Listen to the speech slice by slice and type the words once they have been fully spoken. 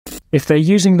if they're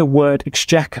using the word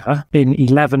exchequer in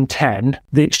 1110,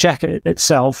 the exchequer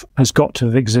itself has got to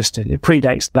have existed. It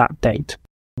predates that date.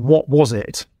 What was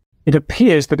it? It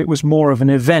appears that it was more of an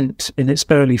event in its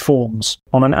early forms.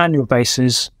 On an annual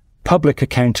basis, public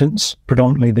accountants,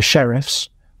 predominantly the sheriffs,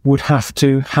 would have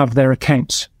to have their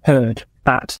accounts heard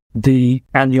at the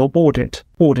annual audit.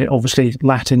 Audit, obviously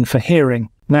Latin for hearing.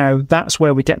 Now, that's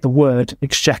where we get the word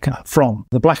exchequer from.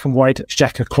 The black and white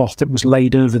exchequer cloth that was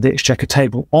laid over the exchequer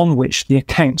table on which the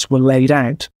accounts were laid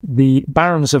out. The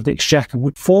barons of the exchequer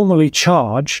would formally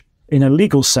charge, in a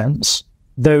legal sense,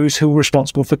 those who were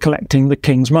responsible for collecting the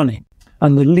king's money.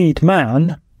 And the lead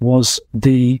man was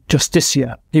the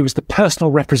justiciar. He was the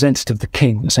personal representative of the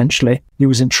king, essentially. He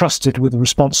was entrusted with the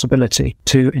responsibility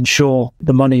to ensure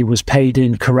the money was paid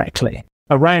in correctly.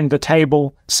 Around the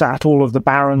table sat all of the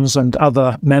barons and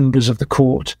other members of the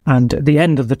court, and at the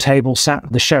end of the table sat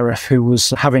the sheriff who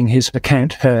was having his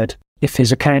account heard. If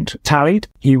his account tallied,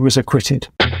 he was acquitted.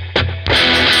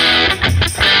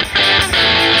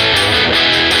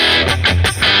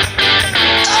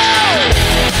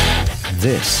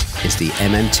 This is the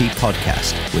MMT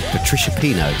Podcast with Patricia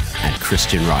Pino and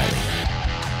Christian Riley.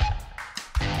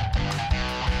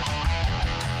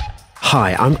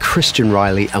 Hi, I'm Christian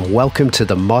Riley and welcome to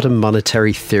the Modern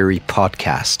Monetary Theory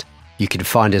Podcast. You can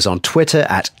find us on Twitter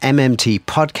at MMT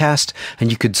Podcast, and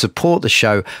you can support the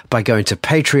show by going to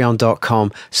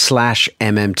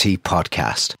patreon.com/MMT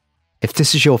Podcast. If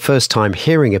this is your first time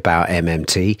hearing about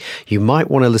MMT, you might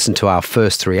want to listen to our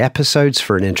first 3 episodes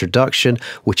for an introduction,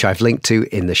 which I've linked to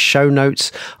in the show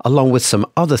notes, along with some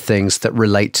other things that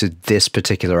relate to this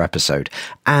particular episode.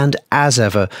 And as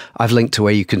ever, I've linked to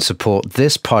where you can support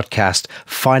this podcast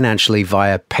financially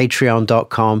via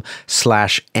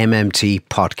patreon.com/MMT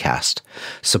Podcast.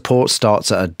 Support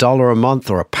starts at $1 a month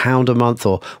or £1 a month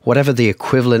or whatever the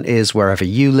equivalent is wherever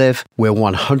you live. We're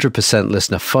 100%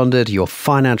 listener funded. Your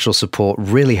financial support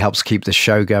really helps keep the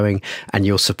show going, and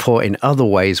your support in other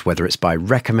ways, whether it's by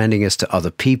recommending us to other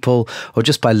people or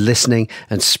just by listening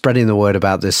and spreading the word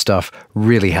about this stuff,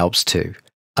 really helps too.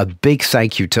 A big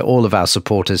thank you to all of our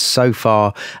supporters so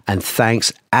far, and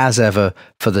thanks as ever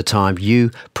for the time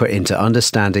you put into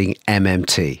understanding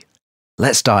MMT.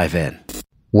 Let's dive in.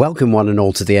 Welcome one and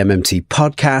all to the MMT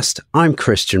Podcast. I'm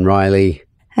Christian Riley.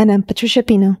 And I'm Patricia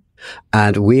Pino.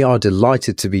 And we are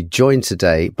delighted to be joined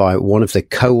today by one of the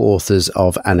co-authors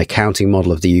of An Accounting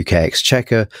Model of the UK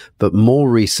Exchequer, but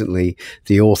more recently,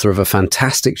 the author of a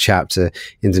fantastic chapter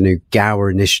in the new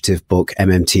Gower Initiative book,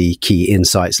 MMT Key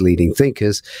Insights Leading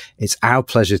Thinkers. It's our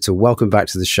pleasure to welcome back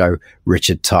to the show,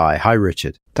 Richard Tye. Hi,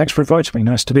 Richard. Thanks for inviting me.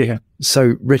 Nice to be here.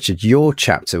 So, Richard, your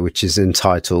chapter, which is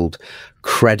entitled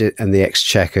Credit and the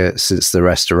Exchequer Since the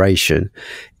Restoration,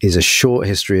 is a short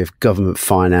history of government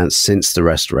finance since the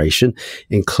Restoration,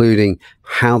 including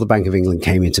how the Bank of England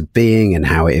came into being and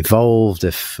how it evolved,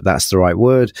 if that's the right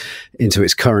word, into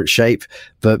its current shape.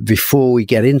 But before we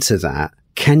get into that,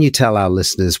 can you tell our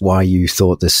listeners why you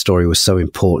thought this story was so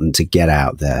important to get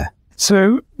out there?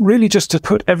 So, really just to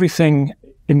put everything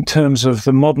in terms of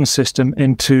the modern system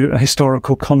into a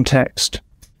historical context.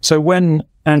 So when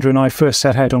Andrew and I first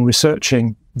set out on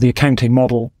researching the accounting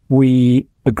model, we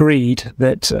agreed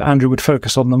that Andrew would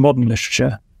focus on the modern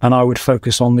literature and I would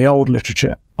focus on the old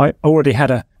literature. I already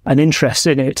had an interest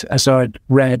in it as I'd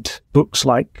read books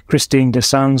like Christine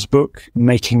Desand's book,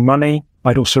 Making Money.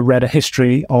 I'd also read a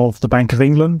history of the Bank of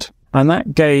England, and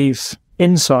that gave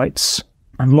insights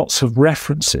and lots of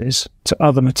references to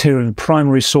other material,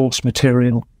 primary source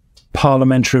material,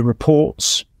 parliamentary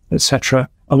reports, etc.,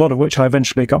 a lot of which I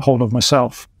eventually got hold of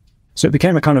myself. So it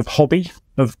became a kind of hobby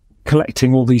of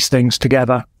collecting all these things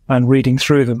together and reading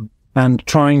through them and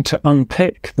trying to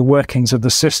unpick the workings of the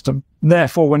system.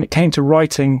 Therefore, when it came to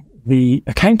writing the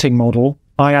accounting model,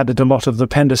 I added a lot of the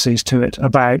appendices to it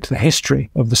about the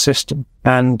history of the system.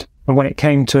 And when it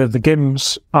came to the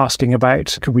Gims asking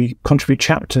about, could we contribute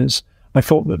chapters, I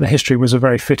thought that the history was a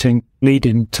very fitting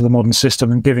lead-in to the modern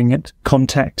system and giving it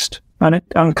context. And it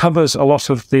uncovers a lot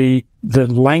of the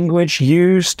language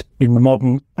used in the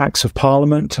modern Acts of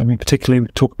Parliament. I mean, particularly we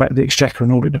talk about the Exchequer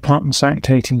and Audit Departments Act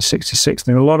 1866.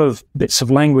 There are a lot of bits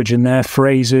of language in there,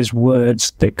 phrases,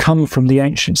 words that come from the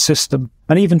ancient system.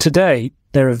 And even today,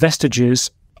 there are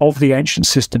vestiges of the ancient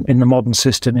system in the modern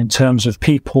system in terms of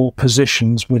people,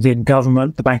 positions within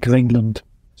government, the Bank of England.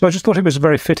 So I just thought it was a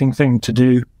very fitting thing to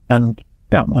do, and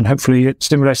hopefully it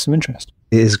stimulates some interest.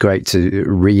 It is great to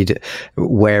read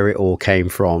where it all came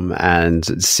from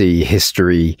and see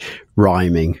history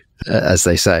rhyming, as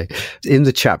they say. In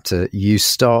the chapter, you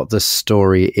start the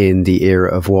story in the era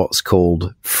of what's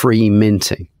called free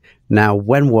minting. Now,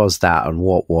 when was that and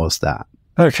what was that?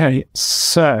 Okay,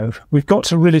 so we've got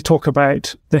to really talk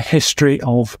about the history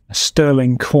of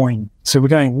sterling coin. So we're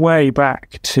going way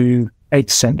back to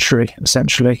 8th century,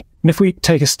 essentially. And if we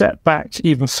take a step back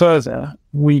even further,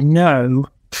 we know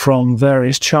from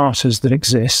various charters that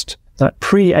exist that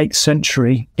pre-8th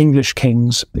century English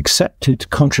kings accepted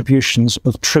contributions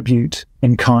of tribute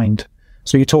in kind.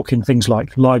 So you're talking things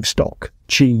like livestock,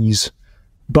 cheese,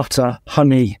 butter,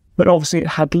 honey, but obviously it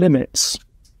had limits.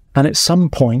 And at some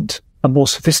point, a more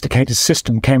sophisticated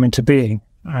system came into being,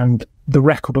 and the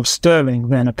record of sterling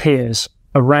then appears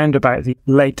around about the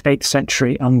late 8th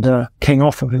century under King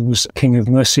Offa, who was King of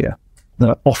Mercia,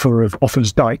 the Offa of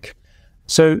Offa's Dyke.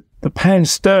 So the pound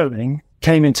sterling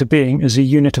came into being as a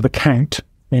unit of account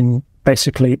in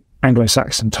basically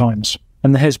Anglo-Saxon times.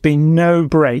 And there has been no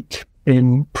break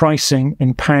in pricing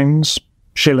in pounds,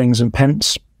 shillings and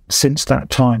pence since that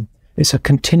time. It's a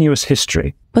continuous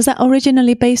history. Was that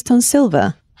originally based on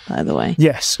silver, by the way?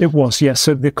 Yes, it was. Yes.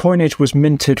 So the coinage was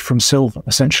minted from silver,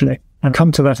 essentially. I'll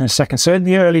come to that in a second. So in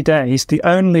the early days, the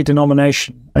only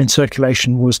denomination in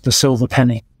circulation was the silver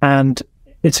penny. And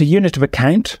it's a unit of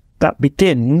account that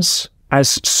begins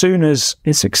as soon as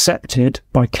it's accepted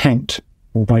by count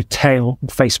or by tael,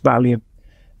 face value,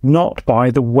 not by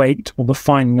the weight or the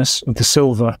fineness of the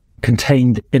silver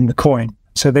contained in the coin.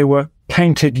 So they were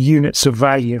counted units of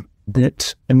value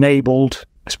that enabled,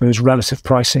 I suppose, relative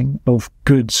pricing of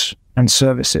goods and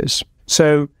services.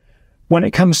 So when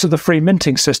it comes to the free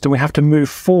minting system, we have to move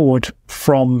forward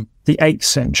from the 8th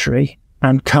century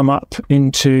and come up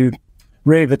into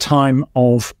really the time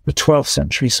of the 12th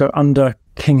century, so under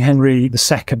King Henry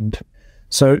II.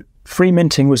 So free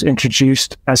minting was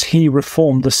introduced as he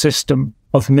reformed the system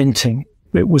of minting.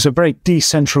 It was a very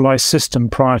decentralized system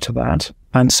prior to that.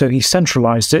 And so he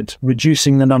centralized it,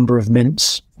 reducing the number of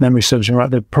mints. Memory serves me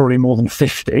right, there were probably more than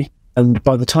 50. And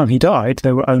by the time he died,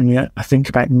 there were only, I think,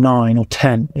 about 9 or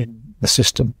 10 in the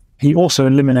system. He also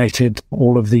eliminated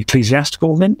all of the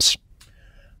ecclesiastical mints.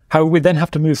 However, we then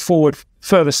have to move forward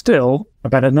further still,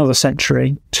 about another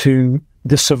century, to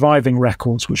the surviving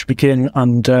records, which begin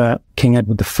under King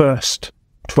Edward I,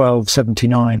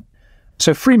 1279.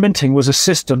 So free minting was a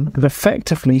system that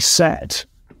effectively set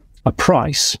a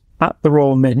price at the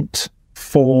Royal Mint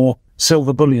for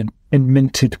silver bullion in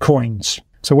minted coins.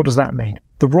 So what does that mean?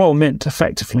 The Royal Mint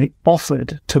effectively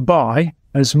offered to buy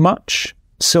as much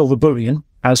silver bullion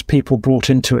as people brought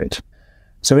into it.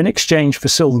 So in exchange for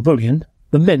silver bullion,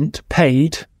 the mint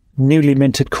paid newly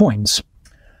minted coins.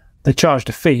 They charged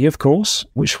a fee, of course,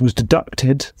 which was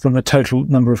deducted from the total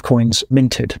number of coins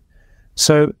minted.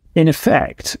 So in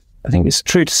effect, I think it's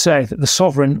true to say that the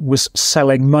sovereign was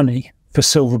selling money for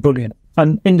silver bullion.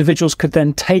 And individuals could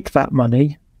then take that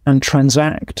money and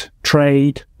transact,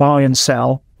 trade, buy and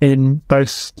sell in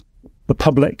both the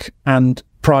public and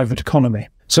private economy.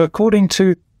 So according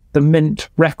to the mint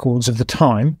records of the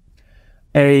time,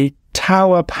 a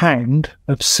Tower pound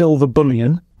of silver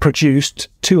bullion produced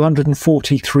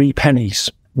 243 pennies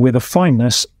with a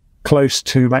fineness close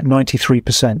to about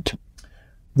 93%.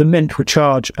 The mint would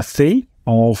charge a fee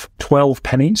of 12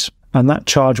 pennies, and that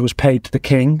charge was paid to the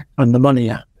king and the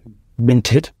moneyer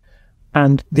minted,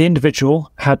 and the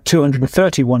individual had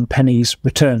 231 pennies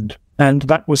returned. And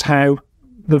that was how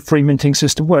the free minting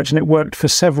system worked, and it worked for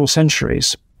several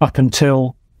centuries up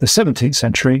until the 17th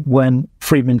century when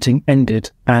free minting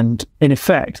ended, and in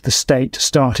effect the state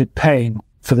started paying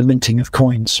for the minting of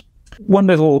coins. One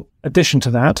little addition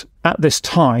to that, at this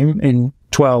time in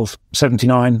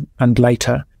 1279 and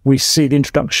later, we see the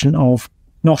introduction of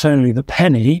not only the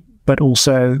penny, but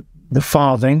also the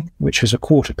farthing, which was a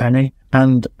quarter penny,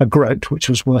 and a groat, which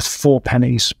was worth 4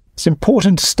 pennies. It's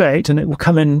important to state, and it will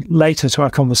come in later to our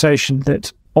conversation,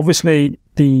 that obviously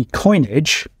the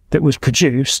coinage that was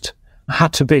produced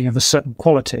had to be of a certain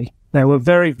quality. There were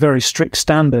very, very strict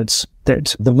standards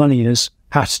that the moneyers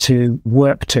had to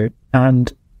work to.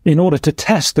 And in order to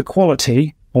test the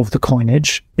quality of the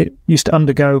coinage, it used to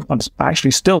undergo, and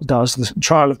actually still does, the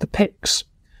trial of the picks.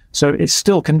 So it's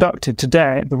still conducted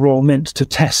today at the Royal Mint to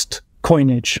test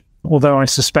coinage, although I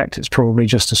suspect it's probably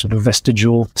just a sort of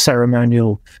vestigial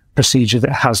ceremonial procedure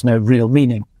that has no real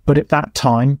meaning. But at that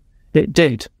time, it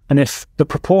did. And if the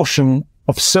proportion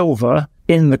of silver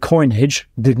in the coinage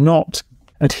did not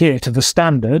adhere to the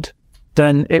standard,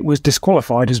 then it was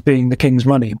disqualified as being the king's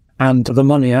money, and the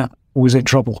moneyer was in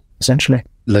trouble, essentially.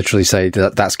 Literally say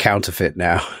that that's counterfeit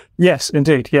now. Yes,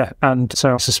 indeed, yeah. And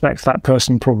so I suspect that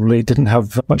person probably didn't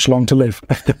have much long to live.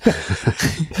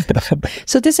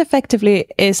 So this effectively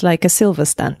is like a silver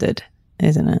standard,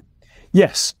 isn't it?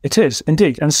 Yes, it is,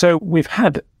 indeed. And so we've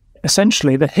had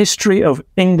essentially the history of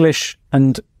English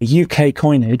and UK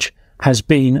coinage has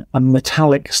been a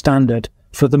metallic standard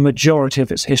for the majority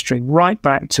of its history, right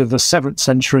back to the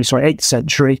 8th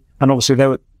century. And obviously there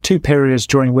were two periods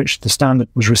during which the standard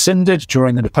was rescinded,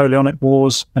 during the Napoleonic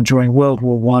Wars and during World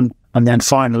War One. And then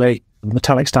finally, the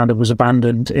metallic standard was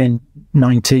abandoned in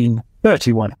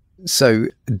 1931. So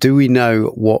do we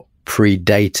know what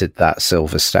predated that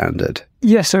silver standard?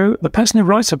 Yeah, so the person who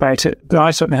writes about it, that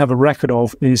I certainly have a record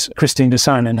of, is Christine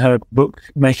Dessin in her book,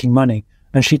 Making Money.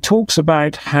 And she talks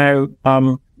about how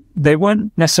they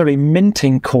weren't necessarily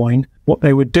minting coin. What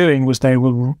they were doing was they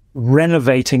were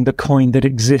renovating the coin that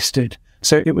existed.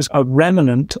 So it was a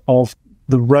remnant of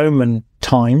the Roman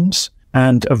times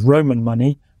and of Roman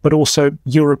money, but also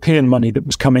European money that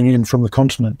was coming in from the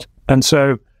continent. And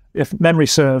so if memory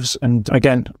serves, and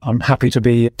again, I'm happy to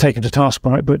be taken to task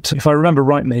by it, but if I remember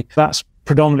rightly, that's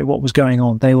predominantly what was going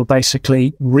on. They were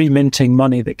basically reminting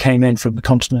money that came in from the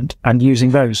continent and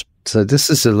using those. So this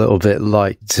is a little bit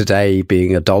like today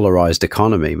being a dollarized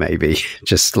economy, maybe,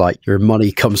 just like your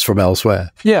money comes from elsewhere.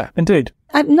 Yeah, indeed.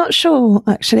 I'm not sure,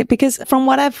 actually, because from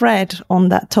what I've read on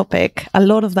that topic, a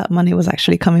lot of that money was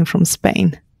actually coming from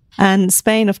Spain. And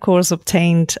Spain, of course,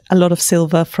 obtained a lot of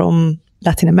silver from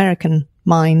Latin American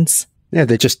mines. Yeah,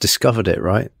 they just discovered it,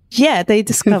 right? Yeah, they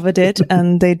discovered it,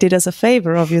 and they did us a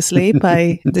favor, obviously,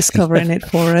 by discovering it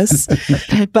for us.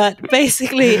 But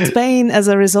basically, Spain, as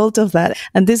a result of that,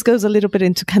 and this goes a little bit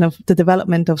into kind of the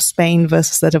development of Spain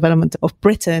versus the development of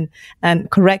Britain, and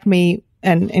correct me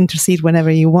and intercede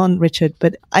whenever you want, Richard,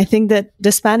 but I think that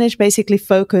the Spanish basically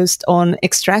focused on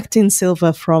extracting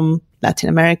silver from Latin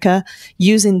America,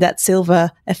 using that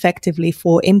silver effectively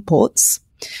for imports,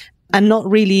 and not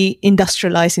really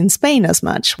industrializing Spain as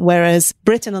much. Whereas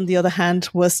Britain, on the other hand,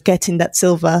 was getting that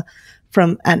silver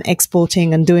from and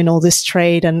exporting and doing all this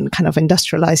trade and kind of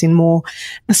industrializing more.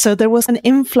 So there was an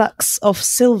influx of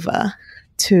silver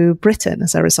to Britain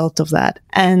as a result of that.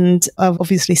 And I've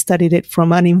obviously studied it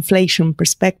from an inflation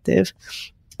perspective.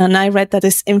 And I read that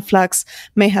this influx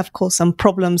may have caused some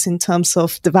problems in terms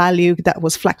of the value that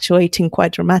was fluctuating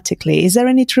quite dramatically. Is there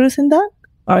any truth in that?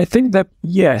 I think that,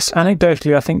 yes,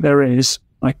 anecdotally, I think there is.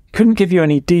 I couldn't give you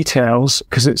any details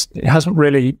because it hasn't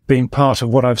really been part of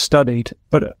what I've studied.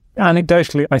 But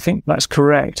anecdotally, I think that's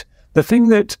correct. The thing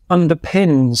that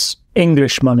underpins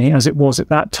English money, as it was at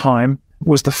that time,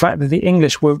 was the fact that the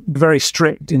English were very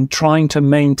strict in trying to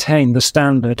maintain the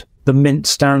standard, the mint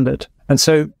standard. And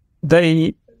so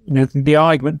they, the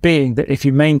argument being that if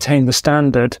you maintain the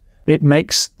standard, it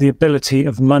makes the ability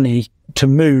of money to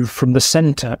move from the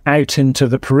centre out into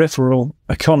the peripheral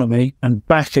economy and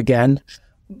back again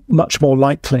much more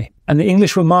likely. And the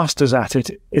English were masters at it,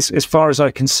 as far as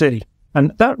I can see.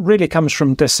 And that really comes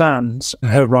from Dessin's,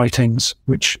 her writings,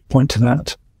 which point to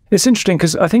that. It's interesting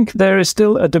because I think there is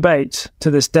still a debate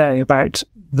to this day about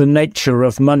the nature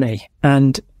of money.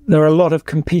 And there are a lot of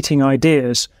competing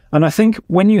ideas. And I think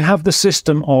when you have the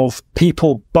system of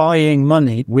people buying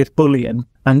money with bullion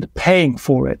and paying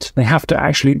for it, they have to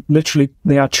actually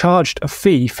they are charged a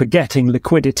fee for getting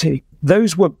liquidity.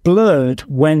 Those were blurred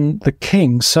when the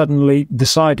king suddenly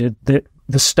decided that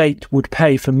the state would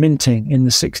pay for minting in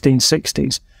the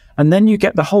 1660s. And then you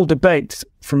get the whole debate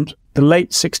from the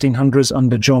late 1600s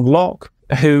under John Locke,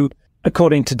 who,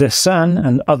 according to Dessin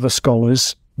and other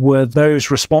scholars, were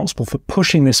those responsible for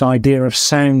pushing this idea of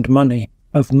sound money,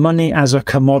 of money as a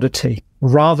commodity,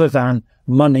 rather than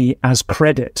money as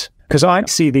credit. Because I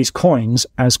see these coins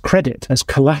as credit, as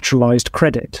collateralized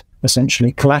credit,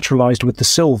 essentially collateralized with the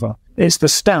silver. It's the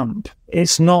stamp.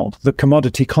 It's not the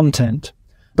commodity content.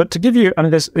 But to give you,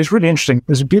 it's really interesting.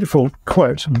 There's a beautiful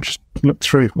quote. I'm just looked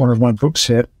through one of my books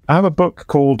here. I have a book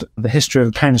called The History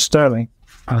of the Pound Sterling.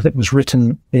 I think it was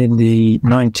written in the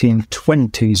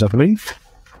 1920s, I believe.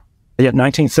 Yeah,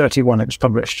 1931 it was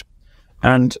published.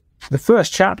 And the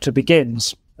first chapter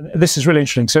begins, this is really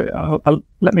interesting. So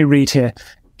let me read here.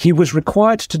 He was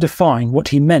required to define what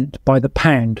he meant by the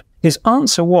pound. His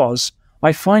answer was,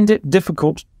 I find it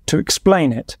difficult to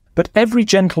explain it, but every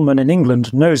gentleman in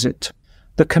England knows it.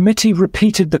 The committee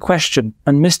repeated the question,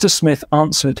 and Mr. Smith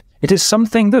answered, it is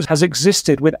something that has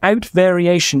existed without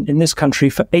variation in this country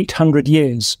for 800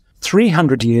 years,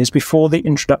 300 years before the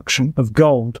introduction of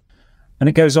gold. And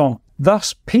it goes on.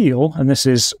 Thus Peel, and this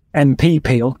is MP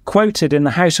Peel, quoted in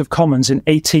the House of Commons in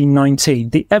 1819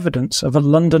 the evidence of a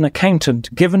London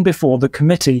accountant given before the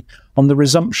Committee on the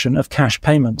Resumption of Cash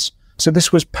Payments. So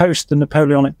this was post the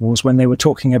Napoleonic Wars when they were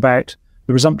talking about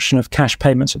the resumption of cash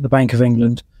payments at the Bank of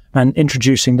England and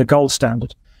introducing the gold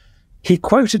standard. He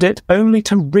quoted it only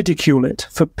to ridicule it,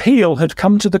 for Peel had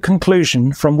come to the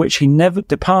conclusion from which he never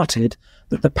departed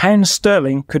that the pound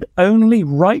sterling could only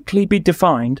rightly be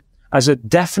defined as a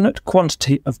definite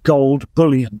quantity of gold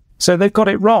bullion. So they've got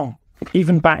it wrong,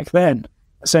 even back then,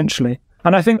 essentially.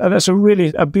 And I think that's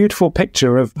a beautiful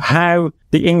picture of how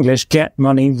the English get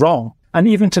money wrong. And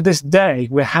even to this day,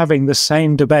 we're having the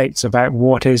same debates about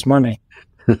what is money.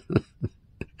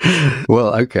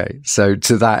 Well, okay. So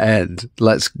to that end,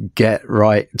 let's get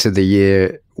right to the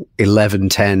year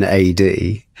 1110 AD.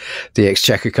 The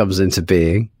Exchequer comes into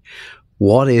being.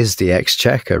 What is the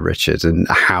Exchequer, Richard, and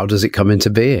how does it come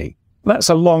into being? That's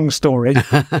a long story.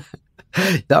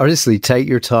 Honestly, take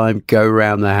your time, go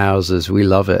around the houses. We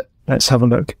love it. Let's have a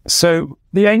look. So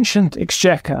the ancient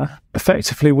Exchequer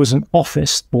effectively was an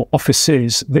office or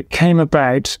offices that came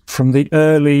about from the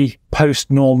early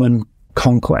post-Norman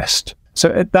conquest. So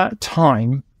at that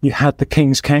time, you had the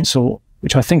King's Council,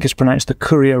 which I think is pronounced the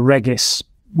Curia Regis,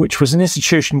 which was an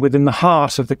institution within the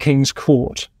heart of the King's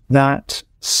Court that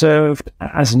served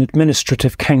as an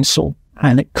administrative council,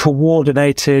 and it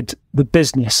coordinated the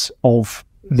business of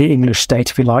the English state,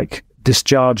 if you like,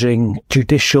 discharging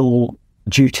judicial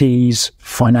duties,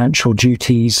 financial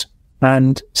duties,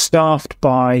 and staffed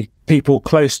by people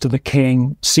close to the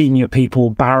king, senior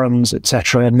people, barons,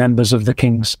 etc., and members of the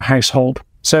king's household.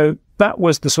 So that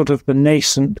was the sort of the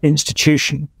nascent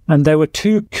institution. And there were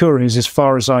two curias, as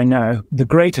far as I know, the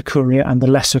Greater Curia and the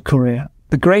Lesser Curia.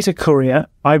 The Greater Curia,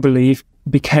 I believe,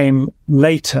 became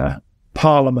later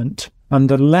Parliament, and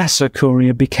the Lesser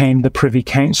Curia became the Privy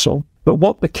Council. But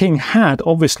what the king had,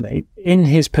 obviously, in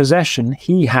his possession,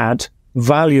 he had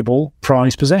valuable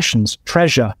prized possessions,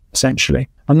 treasure, essentially.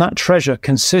 And that treasure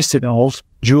consisted of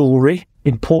jewellery,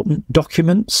 important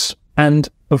documents, and,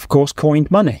 of course,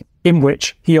 coined money, in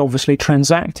which he obviously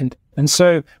transacted. And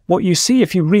so what you see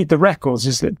if you read the records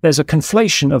is that there's a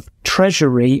conflation of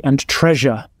treasury and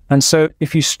treasure. And so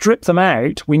if you strip them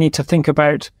out, we need to think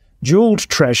about jewelled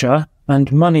treasure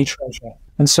and money treasure.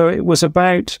 And so it was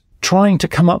about trying to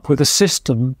come up with a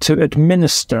system to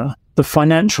administer the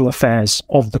financial affairs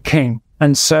of the king.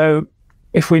 And so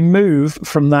if we move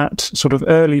from that sort of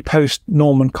early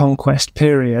post-Norman conquest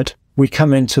period, we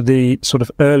come into the sort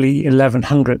of early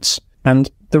 1100s. And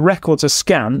the records are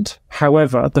scant.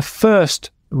 However, the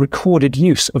first recorded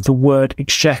use of the word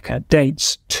exchequer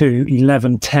dates to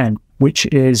 1110, which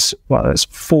is, well, that's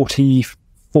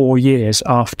 44 years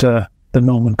after the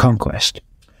Norman conquest.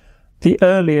 The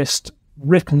earliest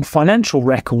written financial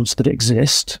records that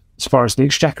exist, as far as the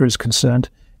exchequer is concerned,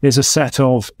 is a set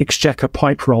of exchequer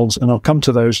pipe rolls, and I'll come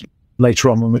to those later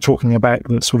on when we're talking about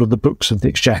the sort of the books of the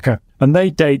exchequer. And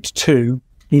they date to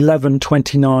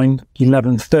 1129,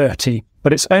 1130.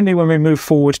 But it's only when we move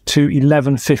forward to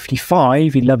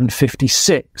 1155,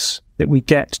 1156, that we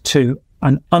get to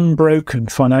an unbroken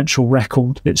financial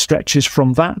record that stretches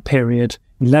from that period,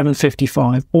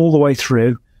 1155, all the way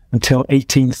through until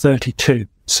 1832.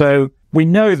 So we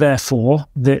know, therefore,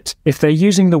 that if they're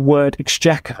using the word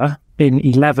exchequer in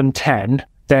 1110,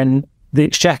 then the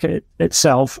exchequer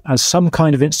itself, as some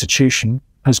kind of institution,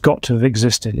 has got to have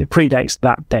existed. It predates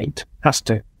that date, has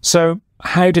to. So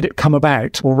how did it come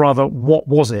about? Or rather, what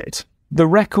was it? The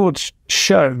record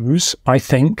shows, I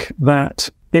think, that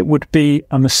it would be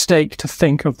a mistake to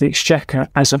think of the exchequer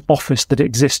as an office that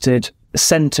existed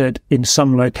centred in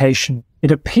some location.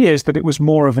 It appears that it was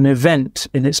more of an event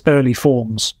in its early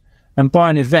forms. And by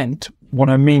an event, what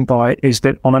I mean by it is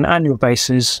that on an annual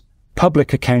basis,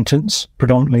 public accountants,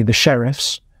 predominantly the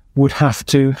sheriffs, would have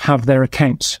to have their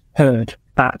accounts heard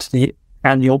at the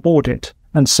annual audit.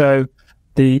 And so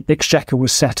the exchequer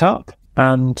was set up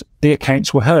and the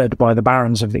accounts were heard by the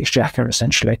barons of the exchequer,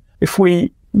 essentially. If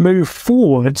we move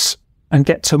forwards and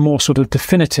get to more sort of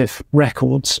definitive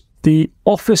records, the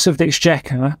office of the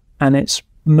exchequer and its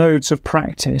modes of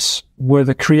practice were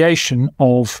the creation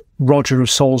of Roger of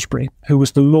Salisbury, who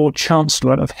was the Lord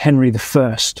Chancellor of Henry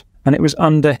I. And it was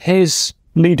under his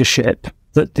leadership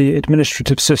that the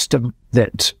administrative system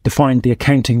that defined the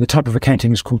accounting, the type of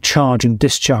accounting is called charge and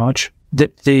discharge,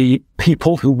 that the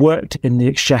people who worked in the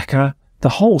exchequer, the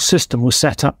whole system was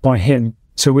set up by him.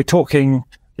 So we're talking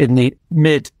in the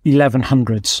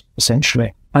mid-1100s,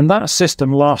 essentially. And that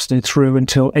system lasted through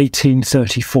until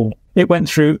 1834. It went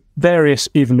through various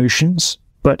evolutions,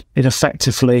 but it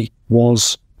effectively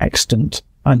was extant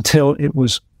until it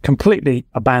was completely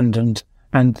abandoned.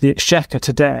 And the exchequer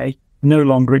today no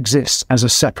longer exists as a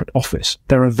separate office.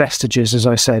 There are vestiges, as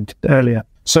I said earlier.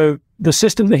 So the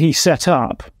system that he set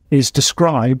up is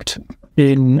described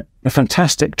in a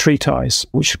fantastic treatise,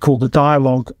 which is called The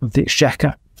Dialogue of the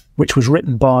Exchequer, which was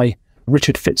written by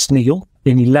Richard Fitz-Neal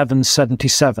in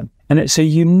 1177. And it's a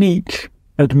unique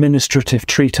administrative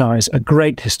treatise, a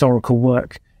great historical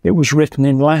work. It was written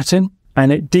in Latin,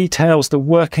 and it details the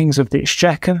workings of the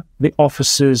Exchequer, the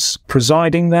officers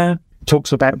presiding there. It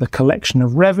talks about the collection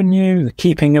of revenue, the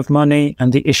keeping of money,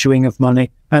 and the issuing of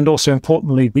money, and also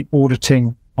importantly, the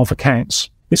auditing of accounts.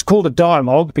 It's called a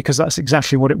dialogue because that's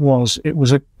exactly what it was. It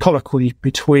was a colloquy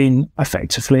between,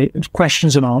 effectively,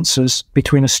 questions and answers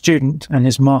between a student and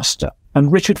his master.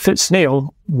 And Richard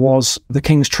Fitz-Neal was the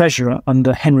King's Treasurer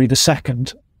under Henry II.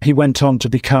 He went on to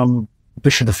become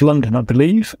Bishop of London, I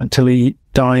believe, until he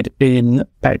died in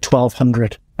about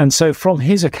 1200. And so from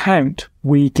his account,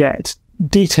 we get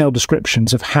detailed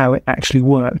descriptions of how it actually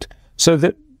worked. So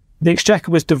that the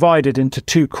Exchequer was divided into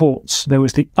two courts. There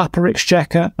was the Upper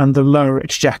Exchequer and the Lower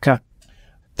Exchequer.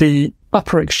 The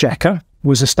Upper Exchequer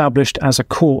was established as a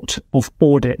court of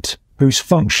audit whose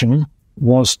function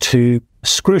was to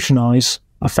scrutinise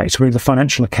effectively the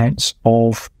financial accounts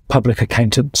of public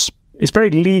accountants. It's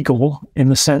very legal in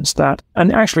the sense that,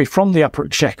 and actually from the Upper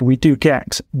Exchequer, we do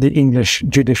get the English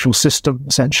judicial system,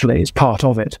 essentially, as part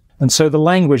of it. And so the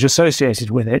language associated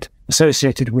with it,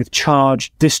 associated with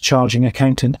charge, discharging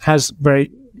accountant, has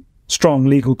very strong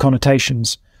legal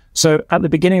connotations. So at the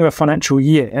beginning of a financial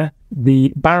year,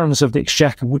 the barons of the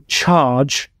Exchequer would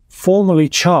formally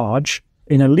charge,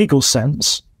 in a legal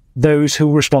sense, those who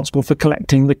were responsible for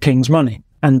collecting the king's money.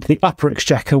 And the Upper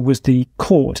Exchequer was the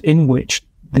court in which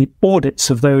the audits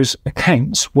of those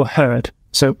accounts were heard.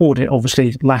 So audit,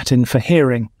 obviously Latin for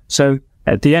hearing. So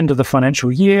at the end of the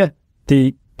financial year,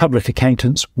 the public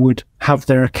accountants would have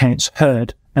their accounts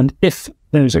heard. And if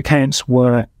those accounts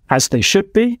were as they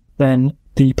should be, then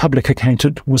the public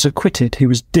accountant was acquitted. He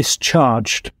was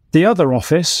discharged. The other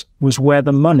office was where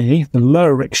the money, the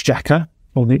Lower Exchequer,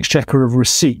 or the Exchequer of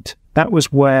Receipt, that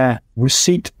was where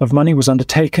receipt of money was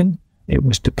undertaken. It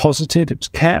was deposited, it was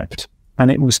kept,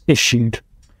 and it was issued.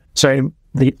 So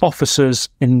the officers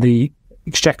in the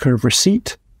Exchequer of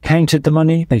Receipt counted the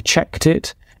money, they checked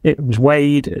it, it was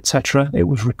weighed, etc. It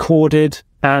was recorded,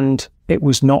 and it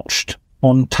was notched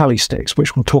on tally sticks,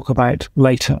 which we'll talk about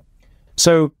later.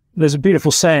 So there's a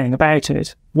beautiful saying about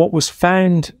it. What was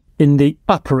found in the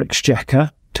Upper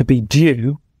Exchequer to be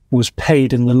due was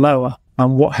paid in the lower,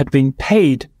 and what had been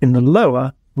paid in the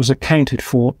lower was accounted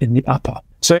for in the upper.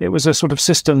 So it was a sort of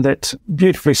system that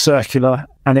beautifully circular,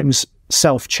 and it was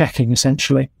self-checking,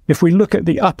 essentially. If we look at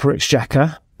the Upper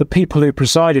Exchequer, the people who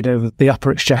presided over the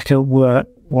Upper Exchequer were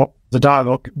what the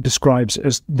dialogue describes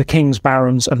as the king's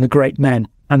barons and the great men,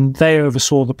 and they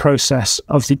oversaw the process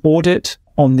of the audit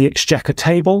on the Exchequer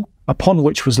table, upon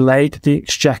which was laid the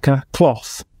Exchequer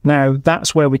cloth. Now,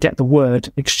 that's where we get the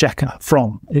word Exchequer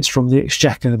from. It's from the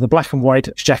Exchequer, the black and white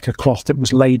Exchequer cloth that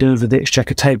was laid over the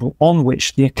Exchequer table, on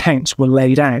which the accounts were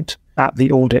laid out at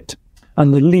the audit.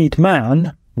 And the lead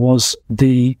man was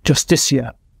the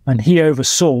justiciar, and he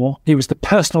was the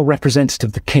personal representative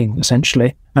of the king,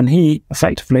 essentially, and he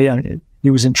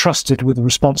was entrusted with the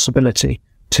responsibility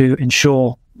to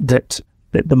ensure that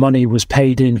the money was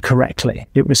paid in correctly.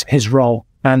 It was his role.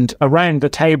 And around the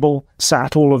table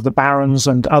sat all of the barons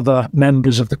and other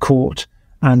members of the court,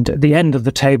 and at the end of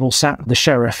the table sat the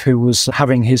sheriff, who was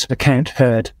having his account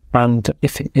heard, and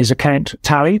if his account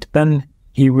tallied, then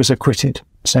he was acquitted,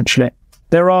 essentially.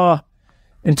 There are,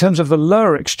 in terms of the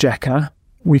Lower Exchequer,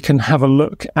 we can have a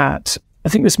look at, I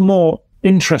think it's more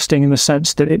interesting in the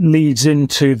sense that it leads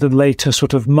into the later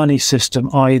sort of money system,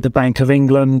 i.e. the Bank of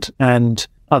England and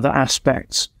other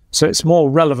aspects. So it's more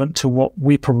relevant to what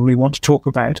we probably want to talk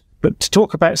about. But to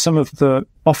talk about some of the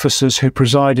officers who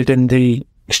presided in the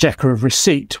Exchequer of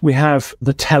Receipt, we have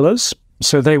the tellers.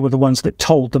 So they were the ones that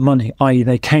told the money, i.e.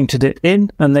 they counted it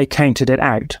in and they counted it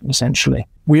out, essentially.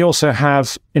 We also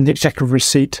have, in the Exchequer of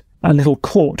Receipt, a little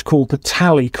court called the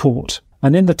Tally Court.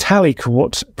 And in the Tally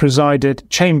Court presided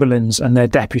chamberlains and their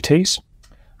deputies.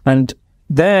 And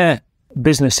their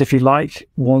business, if you like,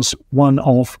 was one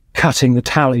of cutting the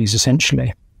tallies,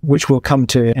 essentially, which we'll come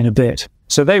to in a bit.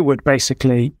 So they would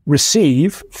basically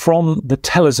receive from the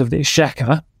tellers of the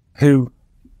Exchequer, who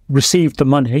received the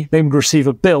money, they would receive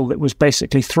a bill that was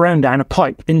basically thrown down a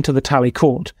pipe into the Tally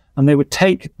Court, and they would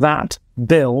take that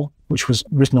bill, which was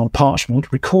written on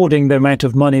parchment, recording the amount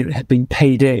of money that had been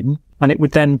paid in, and it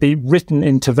would then be written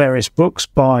into various books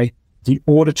by the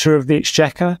auditor of the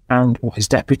Exchequer or his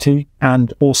deputy,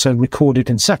 and also recorded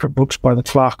in separate books by the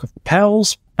clerk of the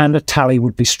Pells, and a tally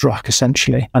would be struck,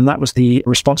 essentially. And that was the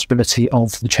responsibility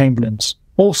of the chamberlains.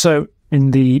 Also,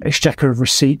 in the Exchequer of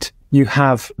Receipt, you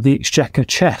have the Exchequer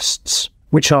chests,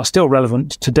 which are still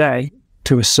relevant today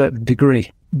to a certain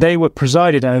degree. They were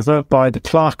presided over by the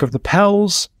clerk of the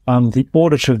Pells, the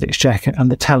auditor of the Exchequer,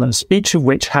 and the tellers, each of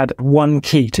which had one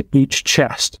key to each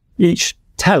chest. Each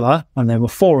teller, and there were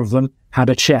 4 of them, had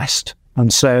a chest.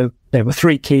 And so there were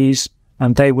 3 keys,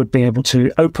 and they would be able to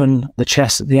open the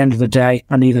chest at the end of the day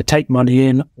and either take money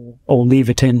in or leave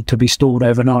it in to be stored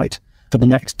overnight for the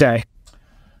next day.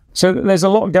 So there's a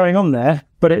lot going on there,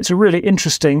 but it's a really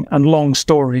interesting and long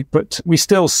story. But we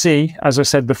still see, as I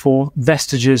said before,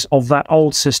 vestiges of that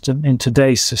old system in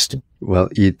today's system. Well,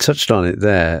 you touched on it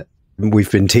there.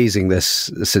 We've been teasing this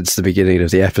since the beginning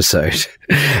of the episode.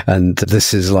 And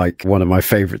this is like one of my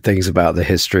favorite things about the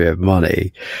history of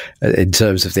money in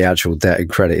terms of the actual debt and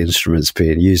credit instruments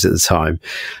being used at the time.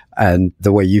 And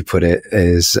the way you put it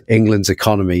is England's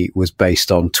economy was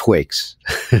based on twigs.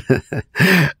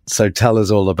 So tell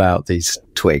us all about these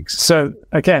twigs. So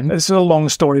again, this is a long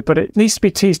story, but it needs to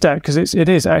be teased out because it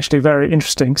is actually very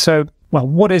interesting. So, well,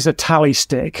 what is a tally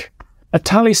stick? A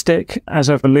tally stick, as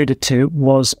I've alluded to,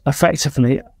 was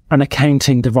effectively an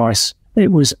accounting device.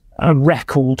 It was a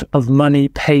record of money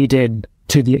paid in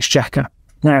to the exchequer.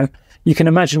 Now, you can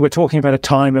imagine we're talking about a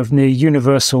time of near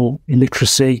universal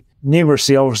illiteracy.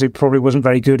 Numeracy obviously probably wasn't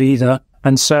very good either.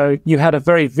 And so you had a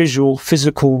very visual,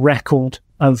 physical record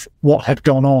of what had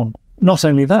gone on. Not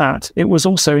only that, it was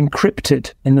also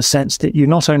encrypted in the sense that you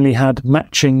not only had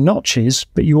matching notches,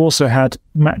 but you also had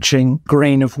matching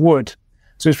grain of wood.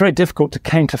 So it's very difficult to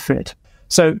counterfeit.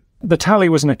 So the tally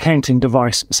was an accounting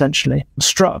device, essentially,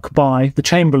 struck by the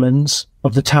chamberlains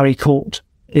of the tally court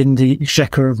in the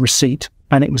exchequer of receipt.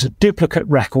 And it was a duplicate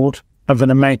record of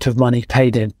an amount of money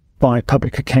paid in by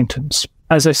public accountants.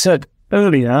 As I said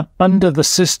earlier, under the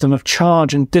system of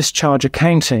charge and discharge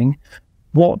accounting,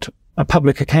 what a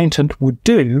public accountant would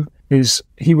do is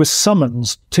he was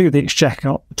summoned to the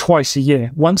exchequer twice a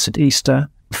year, once at Easter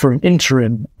for an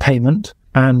interim payment,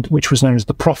 and which was known as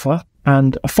the proffer,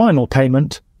 and a final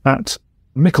payment at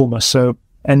Michaelmas, so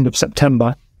end of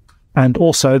September. And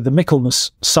also the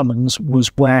Michaelmas summons was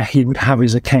where he would have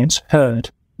his accounts heard.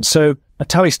 So a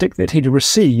tally stick that he'd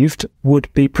received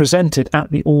would be presented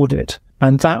at the audit,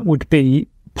 and that would be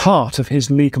part of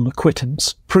his legal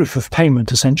acquittance, proof of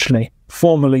payment essentially,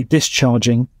 formally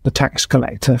discharging the tax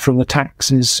collector from the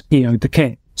taxes he owed the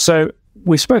king. So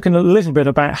we've spoken a little bit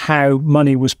about how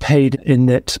money was paid in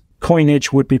that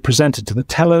coinage would be presented to the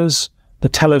tellers. The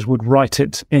tellers would write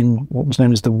it in what was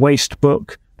known as the waste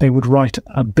book. They would write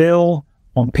a bill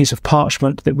on a piece of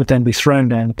parchment that would then be thrown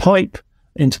down the pipe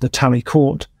into the tally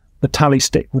court. The tally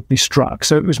stick would be struck.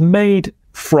 So it was made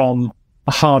from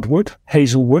a hardwood,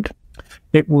 hazelwood.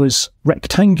 It was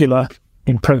rectangular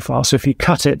in profile. So if you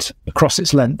cut it across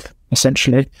its length,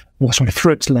 essentially, or sorry,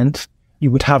 through its length, you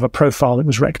would have a profile that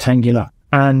was rectangular.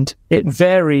 And it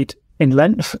varied in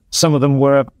length. Some of them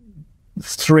were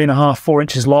 3.5, 4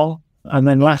 inches long. And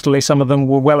then latterly, some of them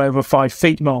were well over 5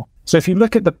 feet long. So if you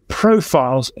look at the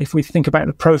profiles, if we think about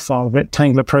the profile,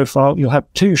 rectangular profile, you'll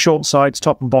have two short sides,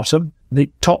 top and bottom, the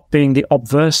top being the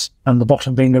obverse and the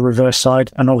bottom being the reverse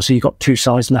side. And obviously you've got two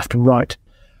sides, left and right.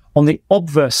 On the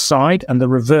obverse side and the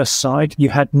reverse side, you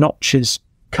had notches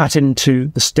cut into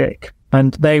the stick.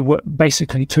 And they were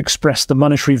basically to express the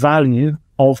monetary value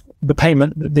of the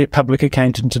payment that the public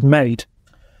accountant had made.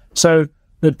 So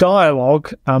the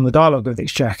dialogue of the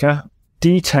Exchequer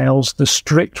details the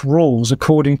strict rules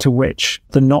according to which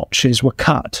the notches were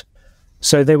cut.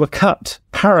 So they were cut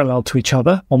parallel to each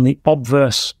other on the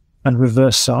obverse and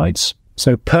reverse sides,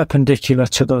 so perpendicular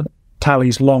to the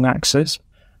tally's long axis,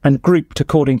 and grouped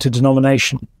according to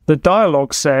denomination. The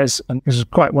dialogue says, and this is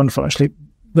quite wonderful actually,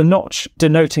 the notch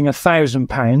denoting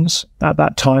 £1,000 at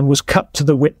that time was cut to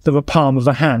the width of a palm of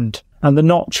a hand, and the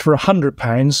notch for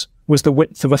 £100 was the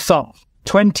width of a thumb.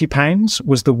 £20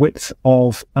 was the width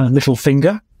of a little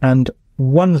finger, and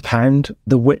 £1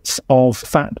 the width of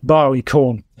fat barley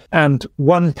corn. And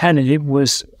 1 penny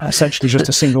was essentially just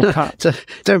a single cut.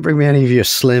 Don't bring me any of your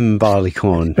slim barley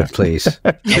corn, please.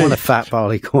 I want a fat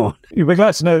barley corn. You'll be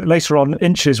glad to know that later on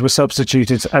inches were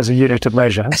substituted as a unit of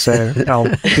measure, so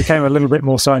it became a little bit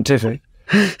more scientific.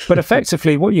 But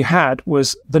effectively what you had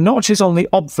was the notches on the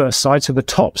obverse side, so the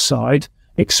top side,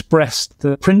 expressed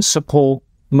the principal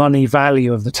money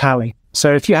value of the tally.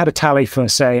 So if you had a tally for,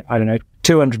 say, I don't know,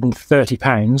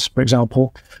 £230, for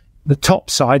example, the top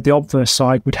side, the obverse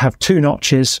side, would have two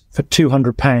notches for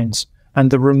 £200,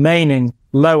 and the remaining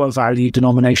lower value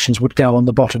denominations would go on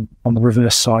the bottom, on the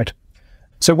reverse side.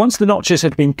 So once the notches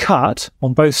had been cut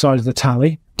on both sides of the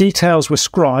tally, details were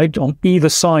scribed on either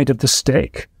side of the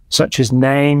stick, such as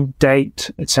name, date,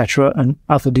 etc., and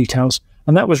other details.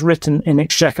 And that was written in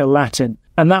Exchequer Latin.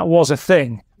 And that was a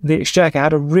thing. The Exchequer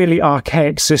had a really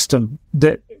archaic system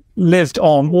that lived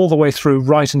on all the way through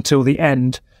right until the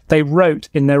end. they wrote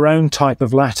in their own type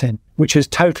of Latin, which is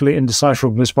totally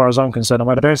indecipherable as far as I'm concerned.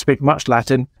 I don't speak much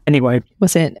Latin anyway.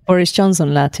 Was it Boris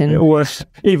Johnson Latin? It was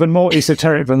even more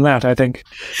esoteric than that, I think.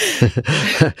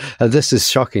 This is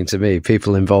shocking to me.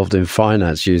 People involved in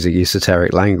finance using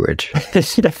esoteric language. Could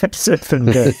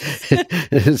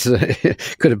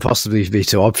it possibly be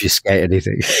to obfuscate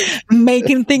anything?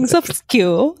 Making things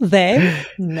obscure there?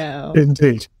 No.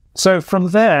 Indeed. So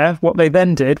from there, what they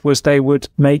then did was they would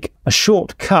make a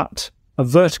short cut, a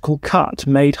vertical cut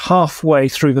made halfway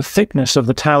through the thickness of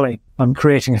the tally. I'm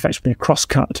creating effectively a cross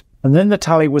cut. And then the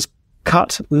tally was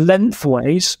cut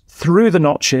lengthways through the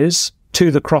notches to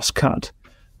the cross cut,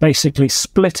 basically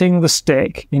splitting the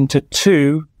stick into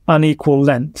two unequal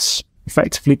lengths,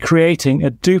 effectively creating a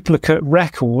duplicate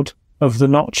record of the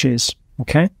notches.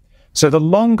 Okay? So the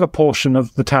longer portion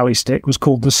of the tally stick was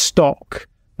called the stock.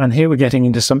 And here we're getting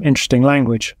into some interesting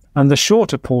language. And the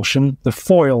shorter portion, the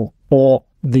foil, or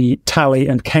the tally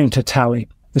and counter tally.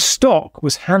 The stock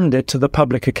was handed to the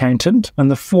public accountant and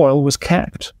the foil was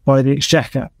kept by the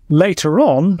Exchequer. Later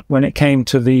on, when it came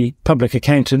to the public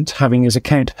accountant having his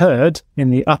account heard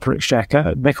in the upper Exchequer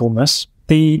at Michaelmas,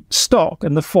 the stock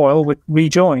and the foil were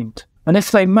rejoined. And if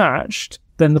they matched,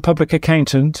 then the public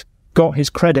accountant got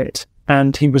his credit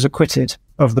and he was acquitted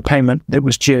of the payment that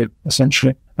was due,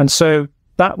 essentially. And so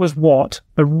that was what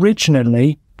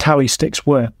originally tally sticks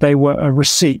were. They were a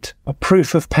receipt, a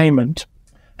proof of payment.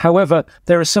 However,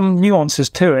 there are some nuances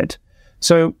to it.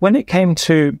 So when it came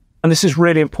to, and this is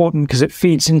really important because it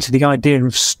feeds into the idea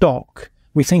of stock.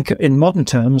 We think in modern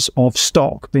terms of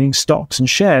stock being stocks and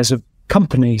shares of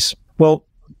companies. Well,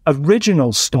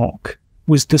 original stock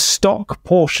was the stock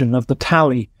portion of the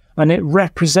tally, and it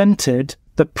represented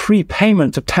the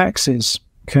prepayment of taxes.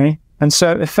 Okay? And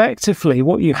so effectively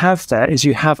what you have there is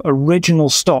you have original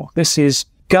stock. This is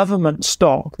government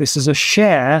stock. This is a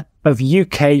share of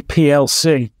UK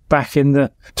PLC back in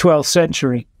the 12th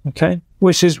century, okay,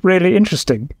 which is really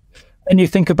interesting. And you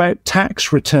think about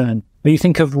tax return, or you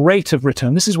think of rate of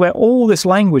return. This is where all this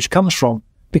language comes from,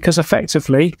 because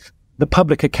effectively the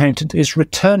public accountant is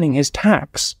returning his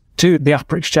tax to the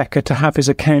upper Exchequer to have his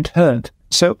account heard.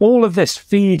 So all of this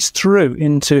feeds through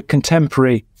into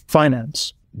contemporary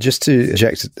finance. Just to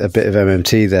inject a bit of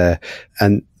MMT there,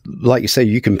 and like you say,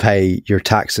 you can pay your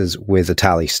taxes with a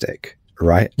tally stick,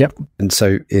 right? Yep. And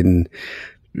so in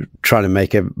trying to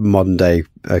make a modern day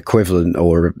equivalent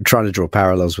or trying to draw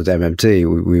parallels with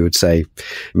MMT, we would say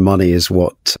money is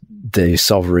what the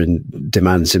sovereign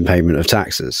demands in payment of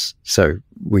taxes. So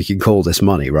we can call this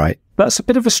money, right? That's a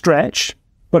bit of a stretch,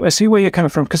 but I see where you're coming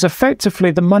from, because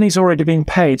effectively the money's already been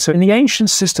paid. So in the ancient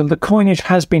system, the coinage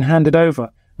has been handed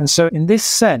over. And so in this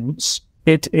sense,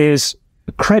 it is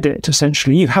credit,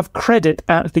 essentially. You have credit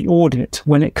at the audit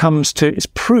when it comes to its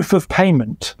proof of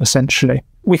payment, essentially.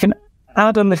 We can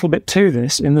add a little bit to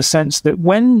this in the sense that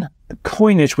when the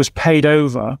coinage was paid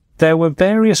over, there were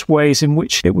various ways in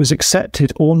which it was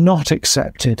accepted or not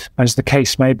accepted, as the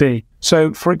case may be.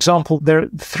 So, for example, there are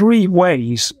three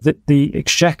ways that the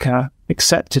Exchequer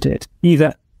accepted it.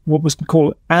 Either what was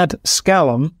called ad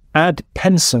scalum, ad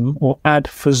pensum, or ad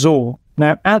fasor.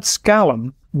 Now, ad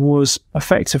scalum was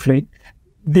effectively,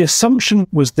 the assumption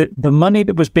was that the money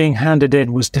that was being handed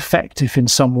in was defective in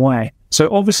some way. So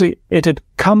obviously it had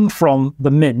come from the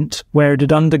mint, where it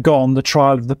had undergone the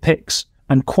trial of the Picts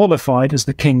and qualified as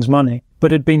the king's money,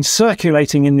 but had been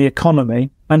circulating in the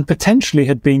economy and potentially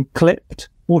had been clipped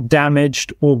or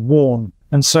damaged or worn.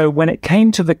 And so when it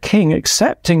came to the king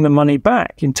accepting the money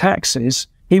back in taxes,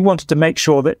 he wanted to make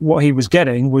sure that what he was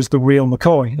getting was the real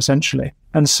McCoy, essentially.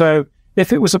 And so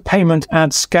if it was a payment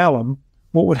ad scalum,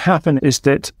 what would happen is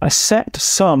that a set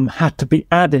sum had to be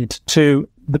added to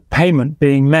the payment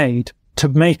being made to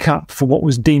make up for what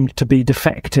was deemed to be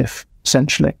defective,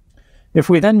 essentially. If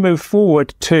we then move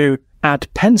forward to ad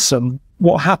pensum,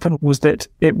 what happened was that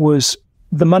it was,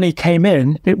 the money came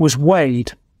in, it was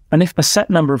weighed. And if a set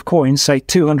number of coins, say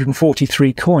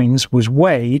 243 coins, was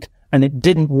weighed and it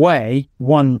didn't weigh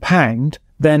 £1,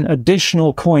 then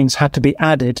additional coins had to be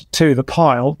added to the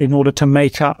pile in order to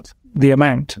make up the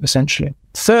amount, essentially.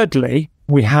 Thirdly,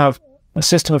 we have a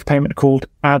system of payment called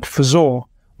ad fasor,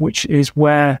 which is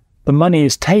where the money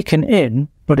is taken in,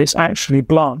 but it's actually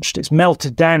blanched. It's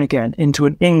melted down again into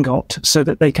an ingot so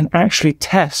that they can actually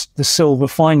test the silver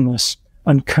fineness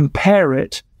and compare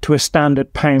it to a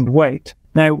standard pound weight.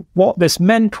 Now, what this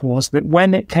meant was that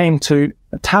when it came to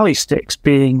tally sticks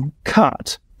being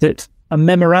cut, that a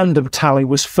memorandum tally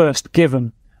was first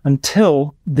given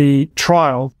until the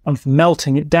trial of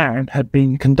melting it down had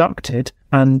been conducted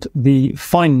and the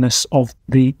fineness of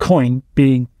the coin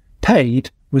being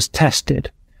paid was tested.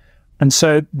 And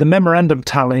so the memorandum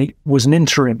tally was an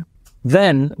interim.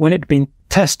 Then, when it had been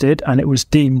tested and it was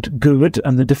deemed good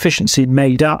and the deficiency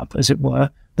made up, as it were,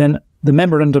 then the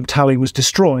memorandum tally was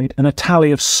destroyed and a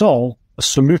tally of sol, a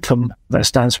solutum, that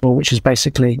stands for, which is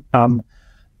basically,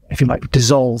 if you like,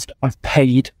 dissolved. I've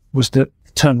paid was the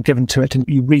term given to it, and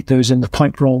you read those in the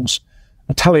pipe rolls.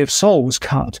 A tally of sol was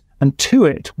cut, and to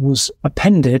it was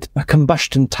appended a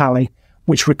combustion tally,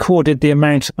 which recorded the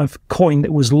amount of coin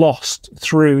that was lost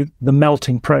through the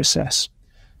melting process.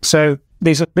 So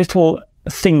these are little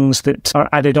things that are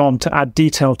added on to add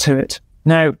detail to it.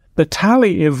 Now, the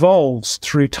tally evolves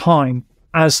through time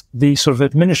as the sort of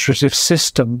administrative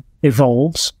system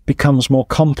evolves, becomes more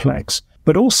complex.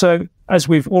 But also, as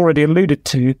we've already alluded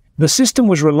to, the system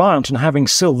was reliant on having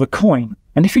silver coin.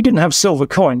 And if you didn't have silver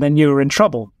coin, then you were in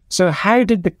trouble. So how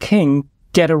did the king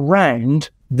get around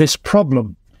this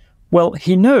problem? Well,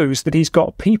 he knows that he's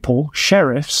got people,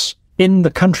 sheriffs, in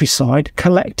the countryside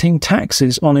collecting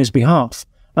taxes on his behalf,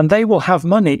 and they will have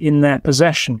money in their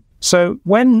possession. So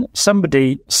when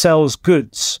somebody sells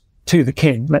goods to the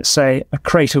king, let's say a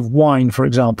crate of wine, for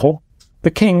example,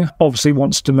 the king obviously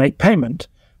wants to make payment,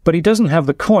 but he doesn't have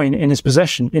the coin in his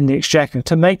possession in the exchequer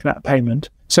to make that payment.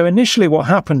 So initially what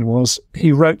happened was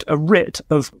he wrote a writ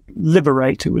of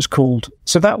liberate, it was called.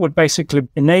 So that would basically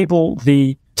enable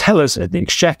the tellers at the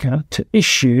exchequer to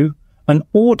issue an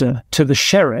order to the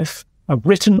sheriff, a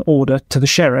written order to the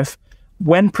sheriff,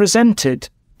 when presented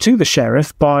to the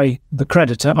sheriff by the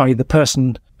creditor, i.e. the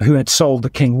person who had sold the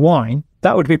king wine.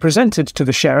 That would be presented to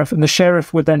the sheriff, and the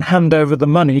sheriff would then hand over the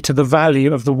money to the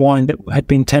value of the wine that had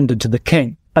been tendered to the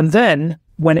king. And then,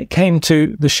 when it came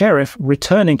to the sheriff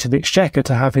returning to the exchequer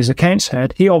to have his accounts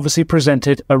heard, he obviously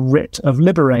presented a writ of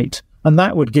liberate, and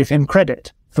that would give him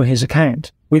credit for his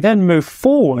account. We then moved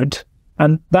forward,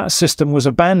 and that system was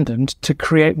abandoned to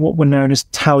create what were known as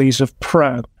tallies of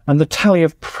pro. And the tally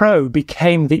of pro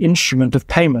became the instrument of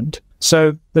payment.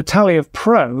 So the tally of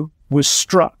pro was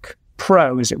struck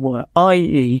pro, as it were,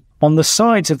 i.e. on the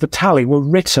sides of the tally were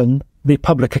written the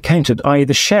public accountant, i.e.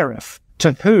 the sheriff,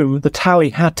 to whom the tally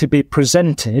had to be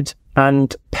presented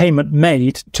and payment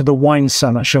made to the wine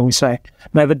seller, shall we say.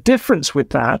 Now, the difference with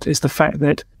that is the fact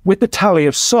that with the tally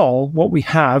of sol, what we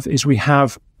have is we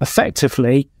have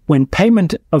effectively, when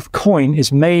payment of coin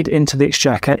is made into the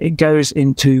exchequer, it goes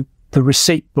into the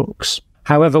receipt books.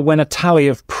 However, when a tally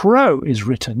of pro is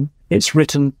written, it's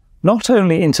written not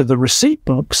only into the receipt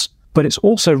books, but it's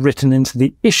also written into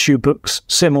the issue books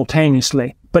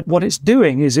simultaneously. But what it's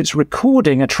doing is it's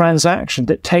recording a transaction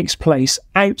that takes place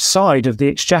outside of the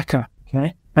exchequer.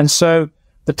 Okay? And so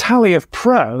the tally of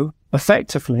pro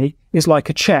effectively is like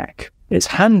a check. It's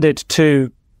handed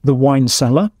to the wine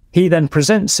seller. He then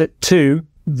presents it to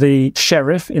the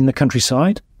sheriff in the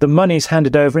countryside. The money's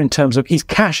handed over in terms of he's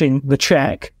cashing the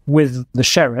check with the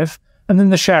sheriff. And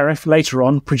then the sheriff later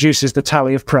on produces the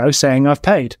tally of pro saying, I've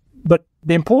paid. But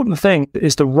the important thing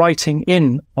is the writing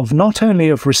in of not only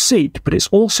of receipt, but it's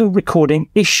also recording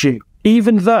issue,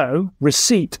 even though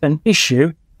receipt and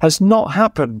issue has not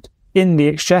happened in the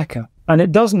exchequer. And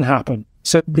it doesn't happen.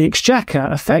 So the exchequer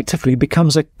effectively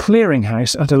becomes a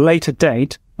clearinghouse at a later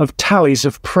date of tallies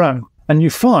of pro. And you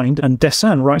find, and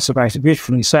Dessin writes about it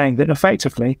beautifully, saying that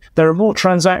effectively there are more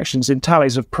transactions in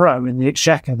tallies of pro in the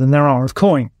exchequer than there are of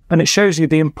coin. And it shows you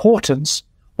the importance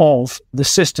of the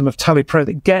system of tally pro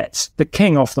that gets the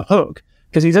king off the hook,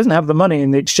 because he doesn't have the money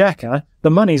in the exchequer. The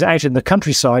money's out in the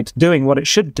countryside doing what it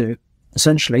should do,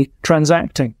 essentially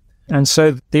transacting. And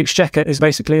so the exchequer is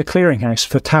basically a clearinghouse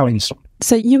for tallies.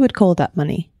 So you would call that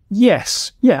money?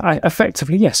 Yes. Yeah,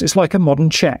 effectively, yes. It's like a modern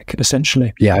check,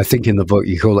 essentially. Yeah, I think in the book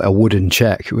you call it a wooden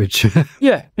check, which...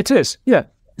 Yeah, it is. Yeah,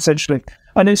 essentially.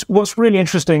 And what's really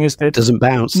interesting is that... It doesn't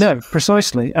bounce. No,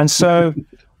 precisely. And so...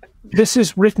 This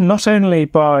is written not only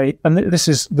by, and this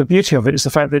is the beauty of it, is the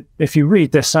fact that if you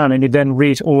read Dessin and you then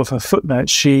read all of her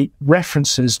footnotes, she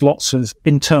references lots of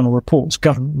internal reports,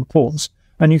 government reports,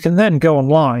 and you can then go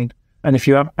online, and if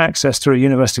you have access through a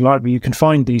university library, you can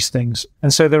find these things.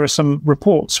 And so there are some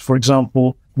reports. For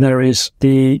example, there is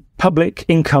the Public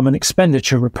Income and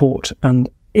Expenditure Report, and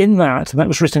in that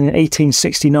was written in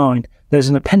 1869, there's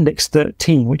an Appendix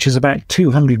 13, which is about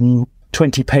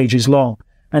 220 pages long.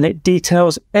 And it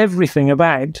details everything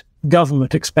about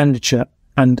government expenditure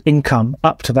and income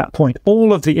up to that point.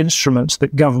 All of the instruments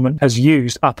that government has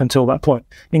used up until that point,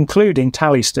 including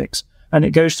tally sticks. And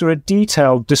it goes through a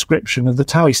detailed description of the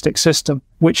tally stick system,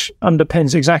 which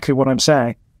underpins exactly what I'm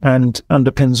saying and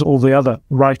underpins all the other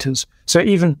writers. So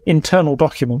even internal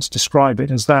documents describe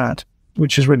it as that,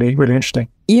 which is really, really interesting.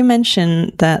 You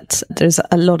mentioned that there's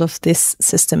a lot of this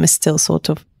system is still sort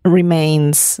of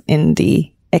remains in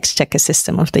the exchequer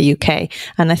system of the UK.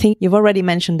 And I think you've already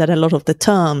mentioned that a lot of the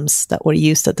terms that were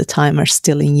used at the time are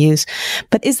still in use.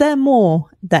 But is there more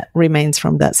that remains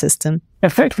from that system?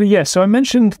 Effectively, yes. So I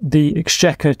mentioned the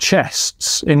exchequer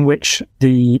chests in which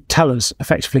the tellers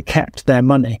effectively kept their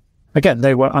money. Again,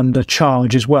 they were under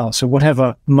charge as well. So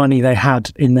whatever money they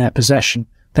had in their possession,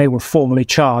 they were formally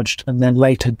charged and then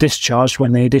later discharged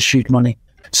when they had issued money.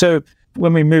 So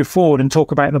when we move forward and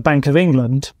talk about the Bank of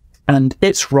England and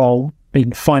its role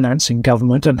in financing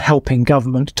government and helping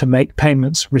government to make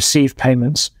payments, receive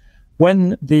payments,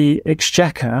 when the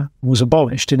exchequer was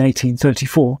abolished in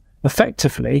 1834,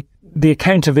 effectively, the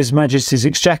account of His Majesty's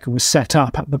Exchequer was set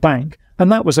up at the bank,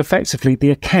 and that was effectively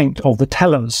the account of the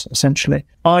tellers, essentially,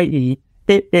 i.e.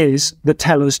 it is the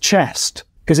teller's chest,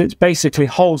 because it basically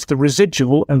holds the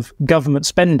residual of government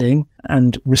spending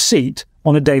and receipt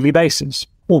on a daily basis,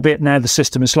 albeit now the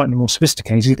system is slightly more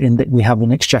sophisticated in that we have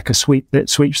an exchequer sweep that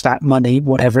sweeps that money,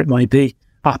 whatever it may be,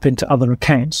 up into other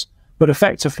accounts. But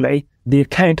effectively, the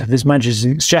account of His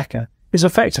Majesty's Exchequer is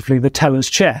effectively the teller's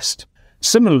chest.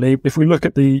 Similarly, if we look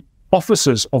at the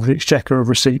officers of the Exchequer of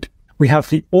Receipt, we have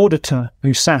the auditor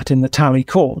who sat in the tally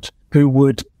court, who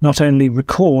would not only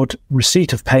record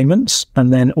receipt of payments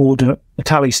and then order a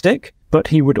tally stick, but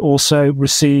he would also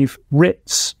receive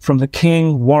writs from the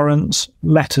king, warrants,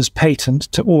 letters patent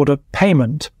to order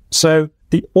payment. So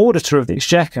the auditor of the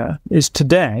Exchequer is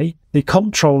today the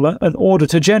Comptroller and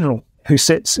Auditor General, who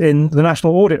sits in the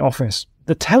National Audit Office.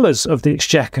 The tellers of the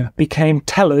Exchequer became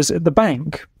tellers at the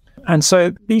bank. And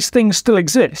so these things still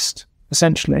exist,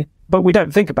 essentially, but we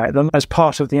don't think about them as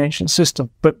part of the ancient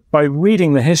system. But by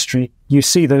reading the history, you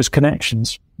see those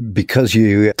connections. Because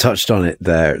you touched on it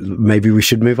there, maybe we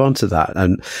should move on to that.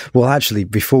 And well, actually,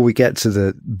 before we get to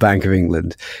the Bank of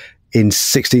England, in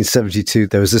 1672,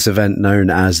 there was this event known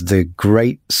as the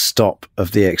Great Stop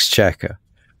of the Exchequer.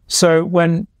 So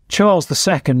when Charles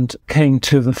II came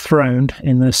to the throne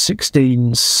in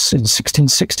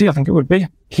 1660, I think it would be,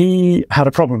 he had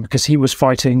a problem because he was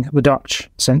fighting the Dutch,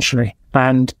 essentially,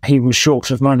 and he was short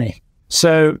of money.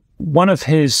 So one of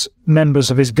his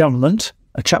members of his government,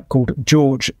 a chap called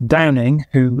George Downing,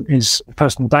 who is the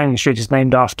person Downing Street is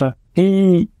named after,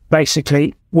 he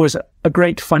basically was a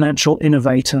great financial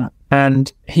innovator,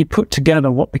 and he put together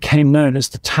what became known as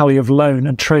the tally of loan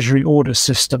and treasury order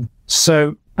system.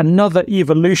 So another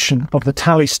evolution of the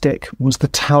tally stick was the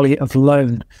tally of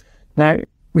loan. Now,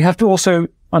 we have to also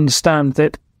understand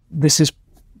that this is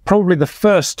probably the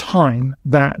first time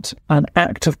that an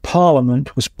Act of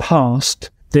Parliament was passed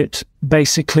that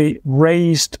basically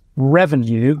raised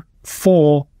revenue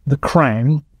for the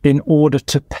Crown in order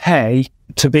to pay,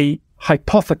 to be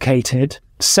hypothecated,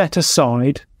 set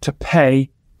aside to pay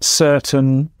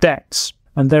certain debts.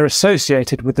 And they're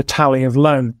associated with the tally of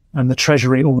loan and the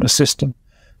treasury order system.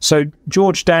 So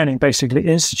George Downing basically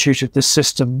instituted this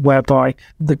system whereby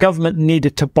the government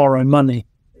needed to borrow money.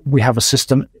 We have a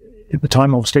system at the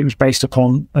time, obviously, it was based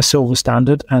upon a silver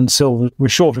standard, and silver, we're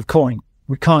short of coin.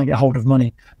 We can't get hold of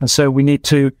money. And so we need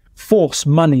to force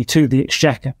money to the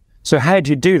Exchequer. So how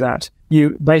do you do that?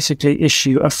 You basically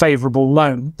issue a favourable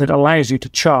loan that allows you to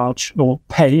charge or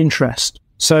pay interest.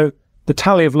 So the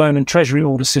tally of loan and treasury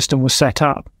order system was set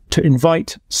up to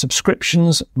invite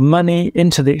subscriptions, money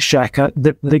into the Exchequer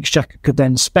that the Exchequer could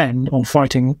then spend on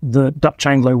fighting the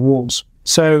Dutch-Anglo wars.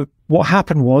 So what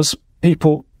happened was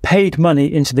people paid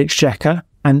money into the Exchequer,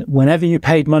 and whenever you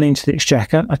paid money into the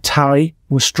Exchequer, a tally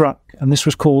was struck, and this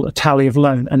was called a tally of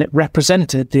loan, and it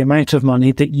represented the amount of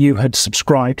money that you had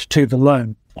subscribed to the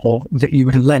loan or that you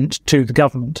had lent to the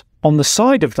government. On the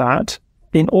side of that,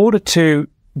 in order to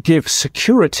give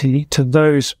security to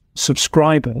those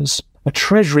subscribers, a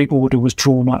treasury order was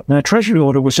drawn up. Now, a treasury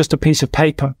order was just a piece of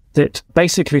paper that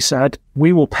basically said,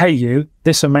 we will pay you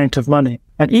this amount of money.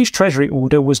 And each treasury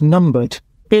order was numbered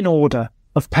in order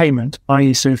of payment,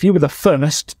 i.e. so if you were the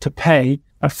first to pay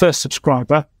a first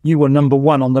subscriber, you were number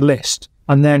one on the list.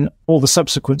 And then all the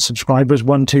subsequent subscribers,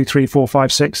 1, 2, 3, 4,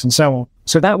 5, 6, and so on.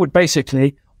 So that would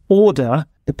basically order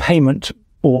the payment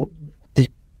or the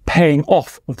paying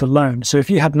off of the loan. So if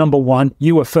you had number one,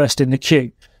 you were first in the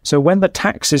queue. So when the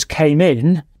taxes came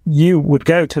in, you would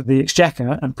go to the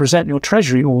Exchequer and present your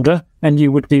treasury order, and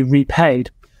you would be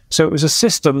repaid. So it was a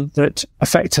system that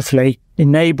effectively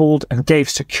enabled and gave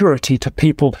security to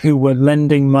people who were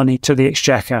lending money to the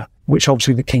Exchequer, which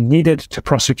obviously the king needed to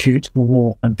prosecute the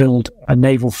war and build a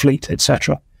naval fleet,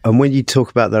 etc. And when you talk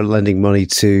about they're lending money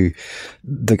to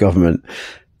the government,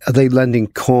 are they lending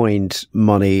coined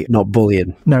money, not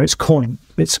bullion? No, it's coin.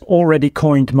 It's already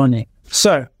coined money.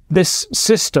 So this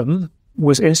system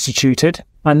was instituted,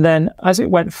 and then as it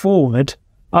went forward,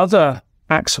 other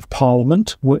Acts of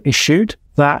Parliament were issued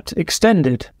that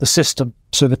extended the system,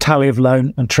 so the tally of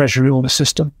loan and treasury order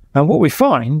system. And what we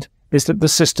find is that the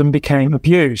system became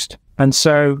abused. And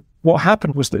so what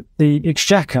happened was that the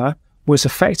Exchequer was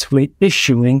effectively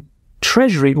issuing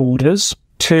treasury orders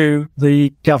to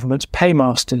the government's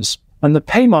paymasters. And the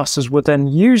paymasters would then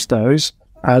use those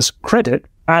as credit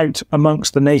out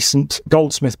amongst the nascent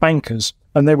goldsmith bankers.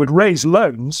 And they would raise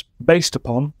loans based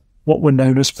upon what were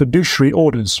known as fiduciary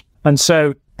orders. And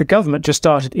so the government just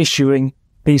started issuing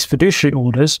these fiduciary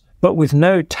orders, but with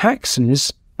no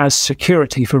taxes as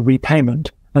security for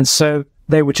repayment. And so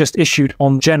they were just issued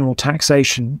on general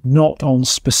taxation, not on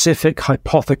specific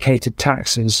hypothecated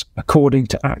taxes according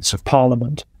to Acts of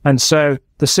Parliament. And so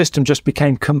the system just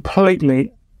became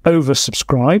completely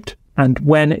oversubscribed. And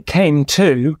when it came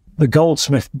to the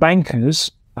goldsmith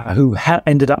bankers, who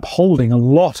ended up holding a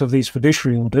lot of these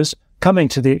fiduciary orders, coming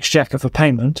to the Exchequer for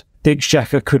payment, the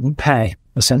Exchequer couldn't pay,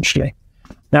 essentially.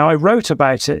 Now, I wrote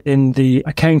about it in the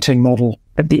accounting model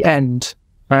at the end,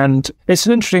 and it's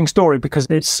an interesting story because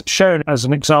it's shown as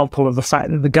an example of the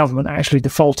fact that the government actually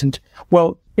defaulted.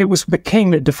 Well, it was the king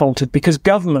that defaulted because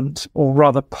government, or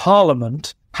rather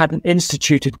Parliament, hadn't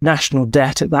instituted national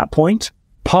debt at that point.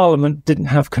 Parliament didn't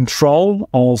have control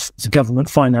of the government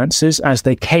finances as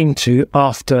they came to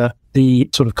after the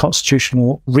sort of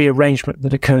constitutional rearrangement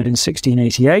that occurred in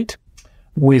 1688,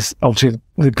 with obviously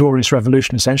the Glorious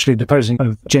Revolution, essentially deposing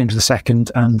of James II,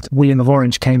 and William of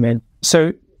Orange came in.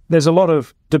 So there's a lot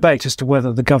of debate as to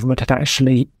whether the government had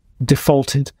actually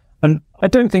defaulted. And I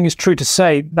don't think it's true to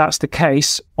say that's the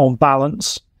case on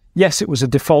balance. Yes, it was a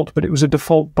default, but it was a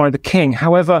default by the king.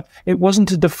 However, it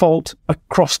wasn't a default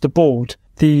across the board.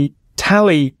 The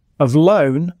tally of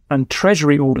loan and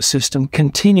treasury order system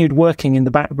continued working in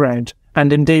the background.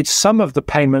 And indeed, some of the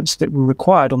payments that were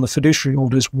required on the fiduciary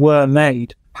orders were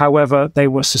made. However, they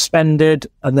were suspended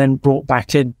and then brought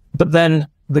back in. But then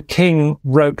the king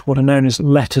wrote what are known as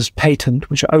letters patent,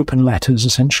 which are open letters,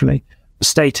 essentially,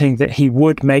 stating that he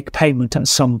would make payment at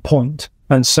some point.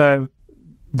 And so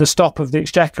the stop of the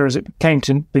Exchequer, as it came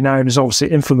to be known, is obviously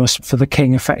infamous for the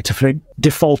king effectively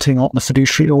defaulting on the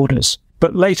fiduciary orders.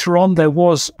 But later on, there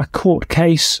was a court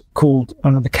case called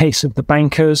the case of the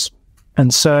bankers.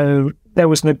 And so there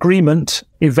was an agreement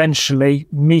eventually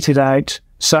meted out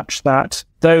such that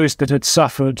those that had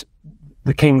suffered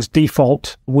the king's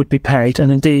default would be paid.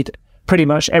 And indeed, pretty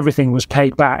much everything was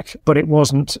paid back, but it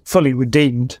wasn't fully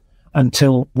redeemed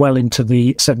until well into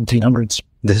the 1700s.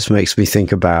 This makes me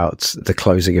think about the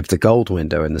closing of the gold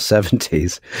window in the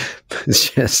 70s. It's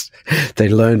just, they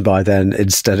learned by then,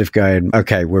 instead of going,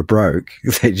 okay, we're broke,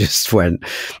 they just went,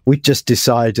 we just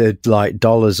decided like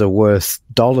dollars are worth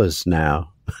dollars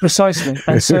now. Precisely.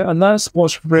 And that's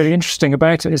what's really interesting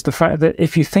about it, is the fact that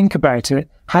if you think about it,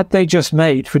 had they just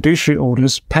made fiduciary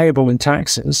orders payable in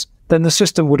taxes, then the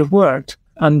system would have worked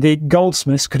and the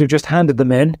goldsmiths could have just handed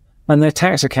them in and their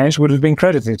tax accounts would have been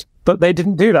credited. But they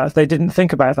didn't do that. They didn't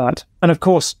think about that. And of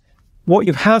course, what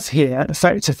you have here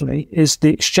effectively is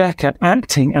the Exchequer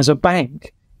acting as a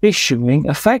bank, issuing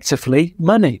effectively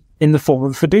money in the form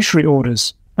of fiduciary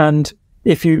orders. And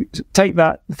if you take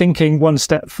that thinking one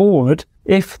step forward,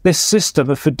 if this system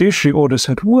of fiduciary orders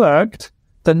had worked,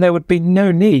 then there would be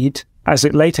no need, as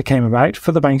it later came about,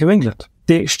 for the Bank of England.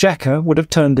 The Exchequer would have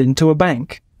turned into a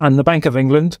bank, and the Bank of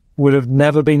England would have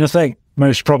never been a thing,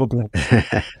 most probably,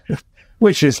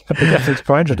 which is a definite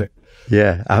tragedy.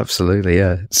 Yeah, absolutely.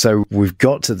 Yeah. So we've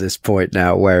got to this point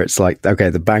now where it's like, okay,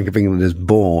 the Bank of England is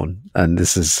born, and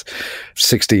this is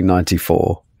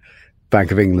 1694.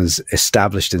 Bank of England's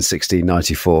established in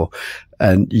 1694.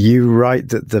 And you write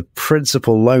that the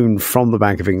principal loan from the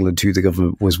Bank of England to the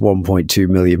government was £1.2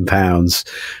 million.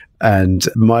 And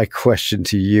my question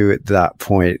to you at that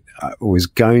point was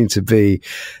going to be,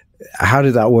 how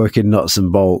did that work in nuts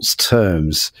and bolts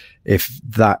terms? If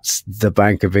that's the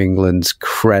Bank of England's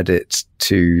credit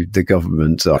to the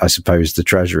government, I suppose the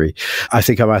Treasury. I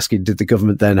think I'm asking, did the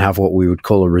government then have what we would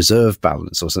call a reserve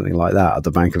balance or something like that at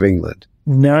the Bank of England?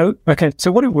 No. Okay.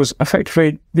 So what it was,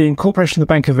 effectively, the incorporation of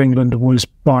the Bank of England was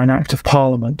by an Act of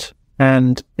Parliament,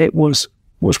 and it was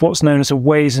what's known as a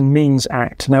Ways and Means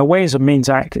Act. Now, Ways and Means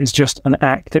Act is just an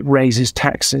act that raises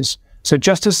taxes. So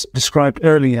just as described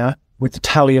earlier with the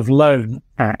Tally of Loan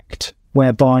Act,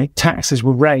 whereby taxes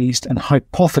were raised and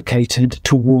hypothecated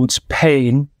towards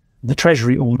paying the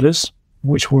Treasury orders,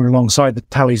 which were alongside the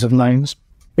tallies of loans,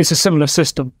 it's a similar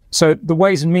system. So the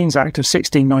Ways and Means Act of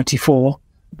 1694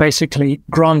 basically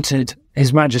granted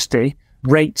His Majesty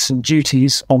rates and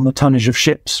duties on the tonnage of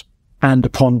ships and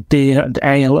upon beer and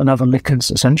ale and other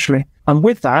liquors, essentially. And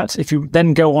with that, if you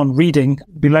then go on reading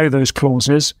below those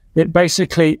clauses, it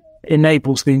basically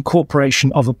enables the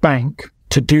incorporation of a bank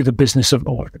to do the business of,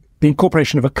 or the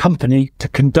incorporation of a company to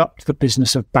conduct the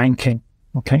business of banking.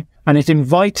 Okay. And it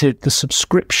invited the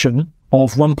subscription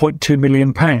of £1.2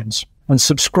 million. And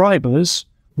subscribers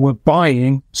were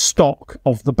buying stock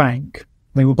of the bank.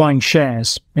 They were buying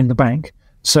shares in the bank.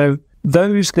 So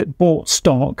those that bought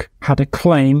stock had a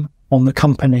claim on the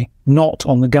company, not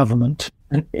on the government.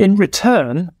 And in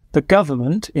return, the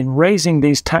government, in raising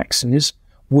these taxes,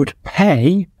 would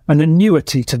pay an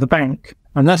annuity to the bank.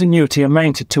 And that annuity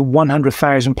amounted to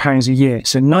 £100,000 a year.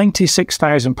 So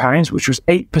 £96,000, which was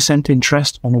 8%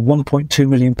 interest on a £1.2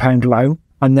 million loan,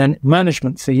 and then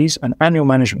management fees, an annual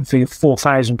management fee of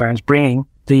 £4,000, bringing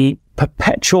the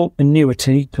perpetual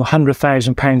annuity to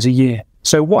 £100,000 a year.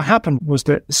 So what happened was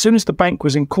that as soon as the bank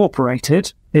was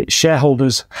incorporated, its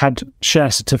shareholders had share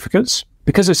certificates.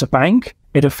 Because it's a bank,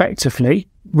 it effectively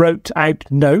wrote out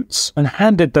notes and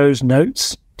handed those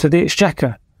notes to the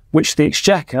Exchequer, which the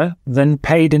Exchequer then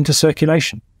paid into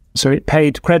circulation. So it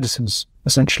paid creditors,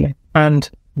 essentially. And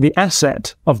the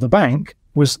asset of the bank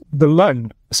was the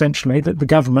loan, essentially, that the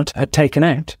government had taken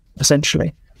out,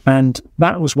 essentially. And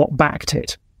that was what backed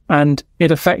it. And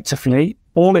it effectively,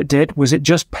 all it did was it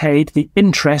just paid the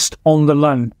interest on the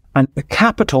loan. And the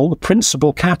capital, the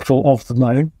principal capital of the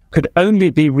loan, could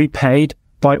only be repaid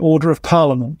by order of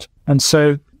Parliament. And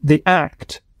so the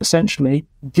Act essentially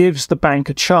gives the bank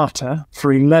a charter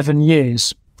for 11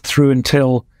 years through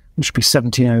until, which would be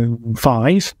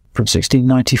 1705 from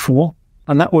 1694.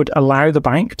 And that would allow the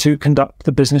bank to conduct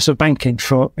the business of banking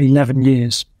for 11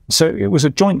 years. So it was a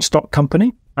joint stock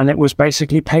company, and it was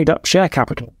basically paid up share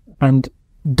capital and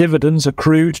dividends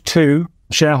accrued to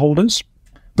shareholders.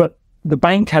 But the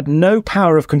bank had no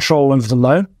power of control over the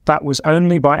loan. That was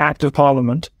only by Act of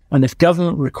Parliament. And if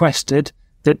government requested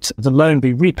that the loan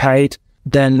be repaid,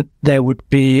 then there would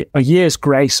be a year's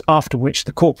grace, after which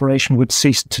the corporation would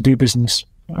cease to do business,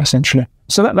 essentially.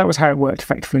 So that was how it worked,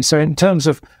 effectively. So in terms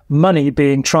of money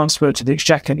being transferred to the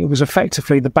Exchequer, it was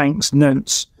effectively the bank's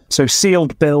notes. So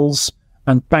sealed bills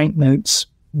and banknotes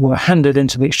were handed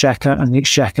into the Exchequer, and the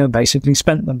Exchequer basically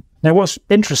spent them. Now, what's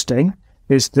interesting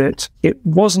is that it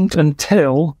wasn't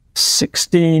until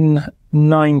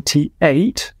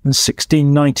 1698 and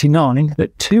 1699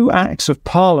 that two Acts of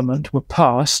Parliament were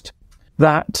passed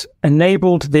that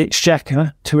enabled the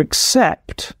Exchequer to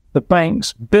accept the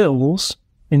bank's bills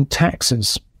in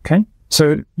taxes. Okay,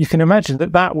 so you can imagine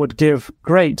that that would give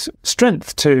great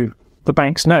strength to the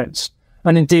bank's notes,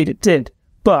 and indeed it did.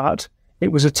 But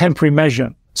it was a temporary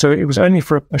measure, so it was only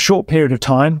for a short period of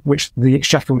time which the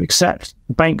Exchequer would accept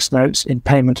the bank's notes in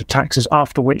payment of taxes.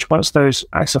 After which, once those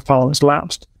Acts of Parliament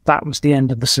lapsed, that was the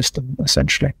end of the system,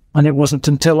 essentially. And it wasn't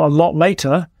until a lot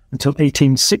later, until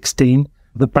 1816,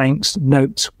 the bank's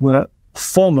notes were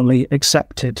formally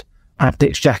accepted at the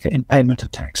Exchequer in payment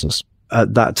of taxes.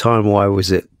 At that time, why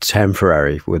was it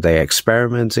temporary? Were they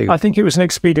experimenting? I think it was an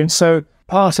expedient. So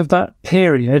part of that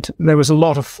period, there was a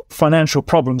lot of financial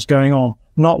problems going on,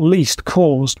 not least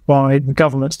caused by the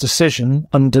government's decision,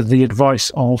 under the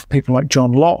advice of people like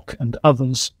John Locke and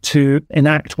others, to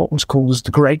enact what was called as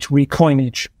the Great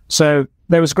Recoinage. So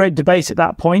there was great debate at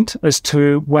that point as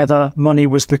to whether money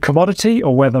was the commodity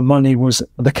or whether money was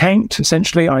the count,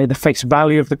 essentially, i.e. the face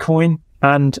value of the coin.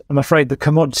 And I'm afraid the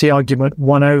commodity argument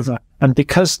won over. And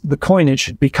because the coinage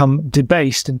had become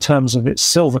debased in terms of its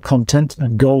silver content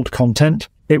and gold content,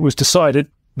 it was decided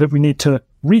that we need to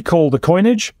recall the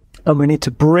coinage and we need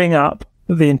to bring up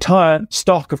the entire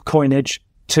stock of coinage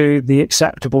to the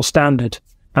acceptable standard.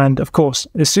 And of course,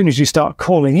 as soon as you start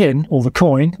calling in all the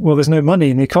coin, well, there's no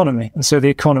money in the economy. And so the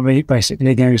economy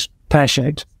basically goes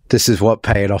pear-shaped. This is what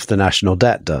paying off the national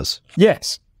debt does.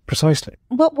 Yes, precisely.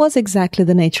 What was exactly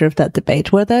the nature of that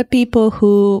debate? Were there people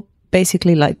who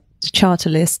basically, like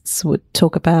chartalists, would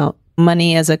talk about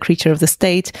money as a creature of the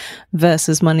state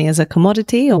versus money as a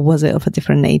commodity, or was it of a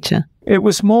different nature? It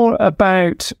was more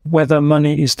about whether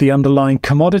money is the underlying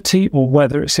commodity or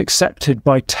whether it's accepted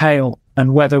by tale,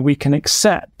 and whether we can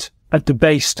accept a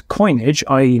debased coinage,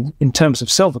 i.e. in terms of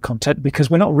silver content, because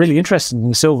we're not really interested in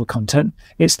the silver content.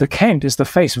 It's the count, it's the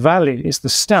face value, it's the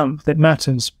stamp that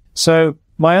matters. So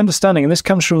my understanding, and this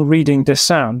comes from reading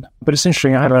Desain, but it's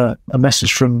interesting, I had a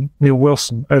message from Neil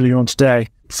Wilson earlier on today,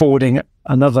 forwarding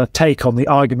another take on the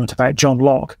argument about John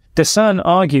Locke. Desain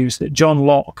argues that John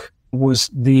Locke was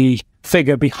the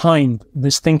figure behind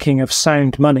this thinking of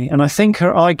sound money. And I think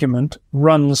her argument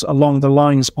runs along the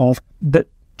lines of that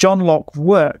John Locke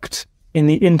worked in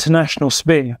the international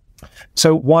sphere.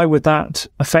 So why would that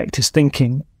affect his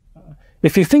thinking?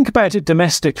 If you think about it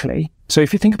domestically, so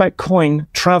if you think about coin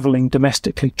traveling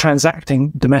domestically,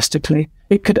 transacting domestically,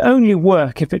 it could only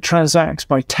work if it transacts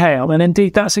by tale. And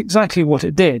indeed, that's exactly what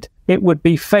it did. it would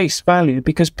be face value,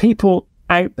 because people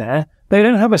out there, they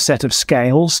don't have a set of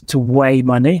scales to weigh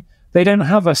money. They don't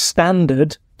have a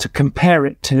standard to compare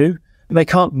it to. They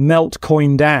can't melt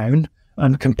coin down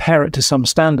and compare it to some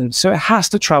standard. So it has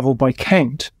to travel by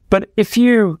count. But if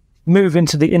you move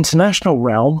into the international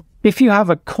realm, if you have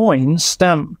a coin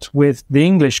stamped with the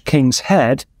English king's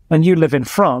head and you live in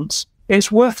France,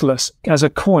 it's worthless as a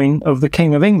coin of the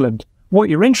King of England. What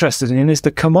you're interested in is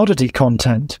the commodity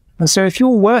content. And so if you're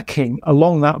working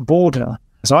along that border,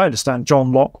 as I understand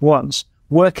John Locke was,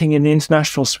 working in the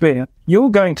international sphere, you're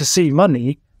going to see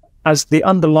money as the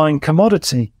underlying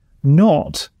commodity,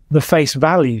 not the face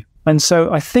value. And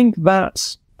so I think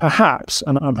that's perhaps,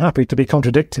 and I'm happy to be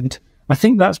contradicted, I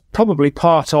think that's probably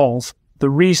part of the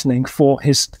reasoning for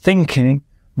his thinking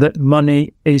that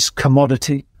money is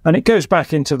commodity. And it goes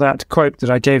back into that quote that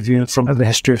I gave you from The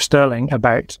History of Sterling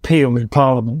about Peel in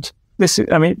Parliament.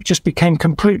 It just became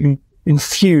completely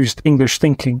infused English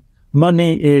thinking.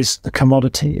 Money is the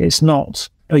commodity. It's not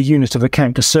a unit of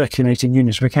account, a circulating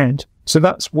unit of account. So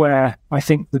that's where I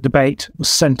think the debate was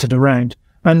centred around.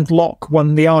 And Locke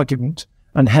won the argument,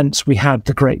 and hence we had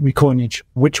the Great Recoinage,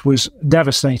 which was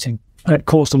devastating. It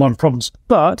caused a lot of problems.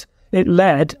 But it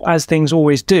led, as things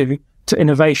always do, to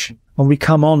innovation. And we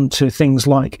come on to things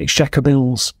like exchequer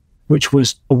bills, which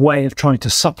was a way of trying to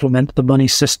supplement the money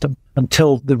system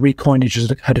until the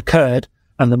recoinages had occurred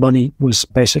and the money was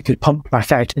basically pumped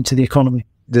back out into the economy.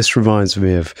 This reminds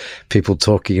me of people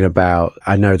talking about,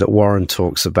 I know that Warren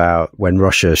talks about when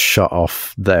Russia shut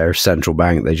off their central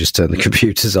bank, they just turned the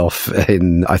computers off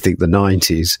in, I think, the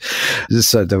 90s.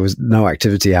 So there was no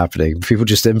activity happening. People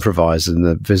just improvised and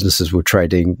the businesses were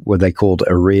trading what they called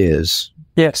arrears.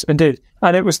 Yes, indeed.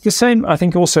 And it was the same, I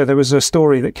think also there was a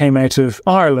story that came out of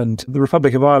Ireland, the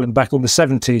Republic of Ireland back in the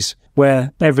 70s,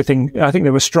 where everything, I think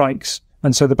there were strikes.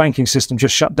 And so the banking system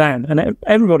just shut down and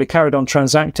everybody carried on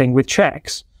transacting with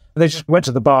checks. They just went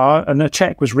to the bar and a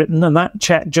check was written and that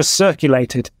check just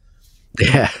circulated.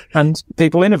 Yeah. And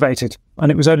people innovated.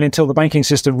 And it was only until the banking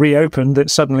system reopened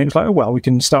that suddenly it was like, oh, well, we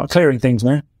can start clearing things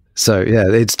now. So, yeah,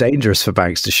 it's dangerous for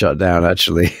banks to shut down,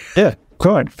 actually. Yeah,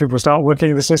 quite. People start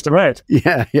working the system out.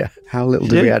 Yeah. How little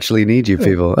do we actually need you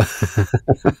people?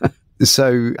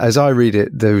 So, as I read it,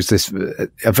 there was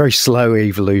a very slow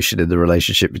evolution in the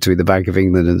relationship between the Bank of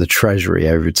England and the Treasury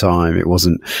over time. It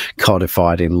wasn't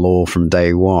codified in law from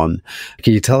day one.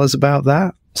 Can you tell us about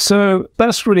that? So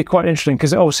that's really quite interesting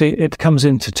because obviously it comes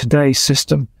into today's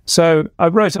system. So I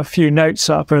wrote a few notes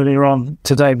up earlier on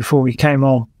today before we came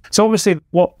on. So obviously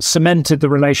what cemented the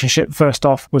relationship first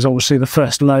off was obviously the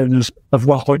first loan of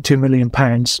 £1.2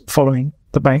 million following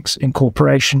the bank's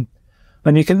incorporation.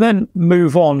 And you can then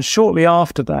move on shortly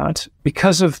after that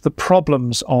because of the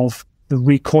problems of the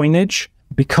recoinage,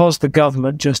 because the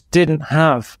government just didn't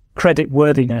have credit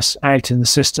worthiness out in the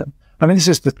system. I mean, this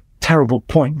is the terrible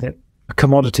point that a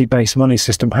commodity-based money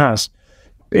system has.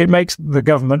 It makes the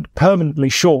government permanently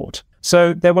short.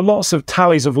 So there were lots of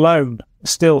tallies of loan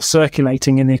still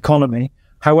circulating in the economy.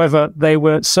 However, they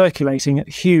were circulating at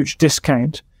huge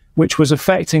discount, which was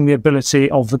affecting the ability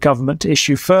of the government to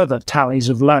issue further tallies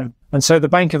of loan. And so the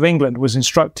Bank of England was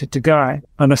instructed to go out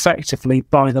and effectively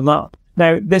buy them up.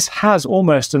 Now, this has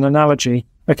almost an analogy.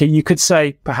 Okay, you could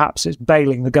say perhaps it's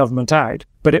bailing the government out,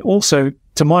 but it also,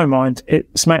 to my mind, it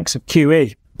smacks of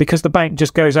QE because the bank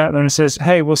just goes out there and says,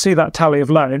 hey, we'll see that tally of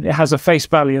loan. It has a face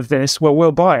value of this. Well,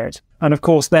 we'll buy it. And of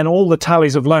course, then all the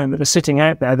tallies of loan that are sitting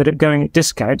out there that are going at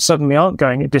discount suddenly aren't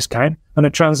going at discount and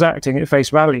are transacting at face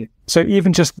value. So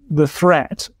even just the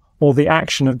threat or the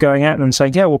action of going out there and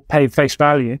saying, yeah, we'll pay face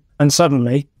value, and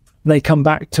suddenly they come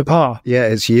back to par. Yeah,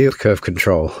 it's yield curve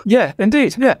control. Yeah,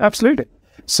 indeed. Yeah, absolutely.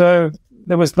 So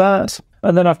there was that.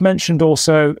 And then I've mentioned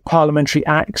also parliamentary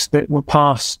acts that were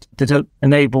passed that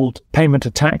enabled payment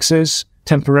of taxes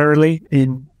temporarily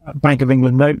in Bank of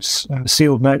England notes,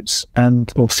 sealed notes,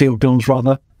 or sealed bills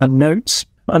rather, and notes.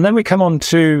 And then we come on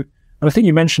to, and I think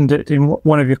you mentioned it in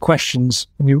one of your questions,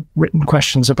 in your written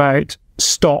questions about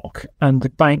stock and the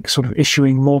bank sort of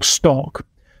issuing more stock.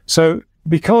 So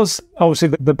because obviously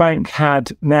the bank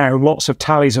had now lots of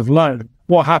tallies of loan,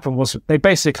 what happened was they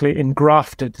basically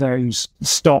engrafted those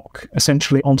stock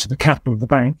essentially onto the capital of the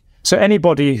bank. So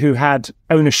anybody who had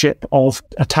ownership of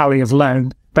a tally of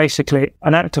loan, basically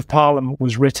an Act of Parliament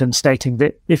was written stating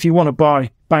that if you want to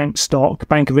buy bank stock,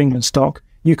 Bank of England stock,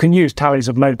 you can use tallies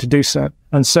of loan to do so.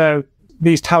 And so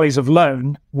these tallies of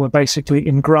loan were basically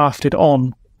engrafted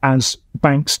on as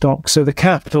bank stock. So the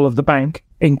capital of the bank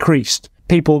increased.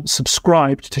 People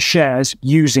subscribed to shares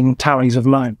using tallies of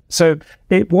loan. So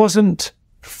it wasn't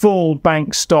full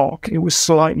bank stock. It was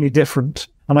slightly different.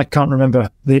 And I can't remember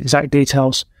the exact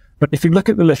details. But if you look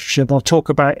at the literature, they'll talk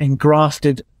about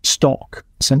engrafted stock,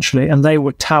 essentially, and they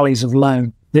were tallies of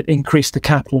loan that increased the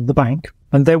capital of the bank.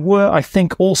 And there were, I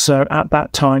think, also at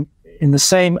that time, in the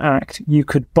same act, you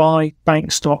could buy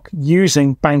bank stock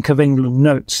using Bank of England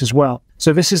notes as well.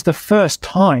 So this is the first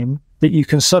time that you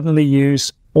can suddenly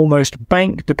use almost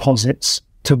bank deposits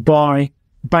to buy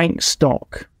bank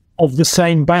stock of the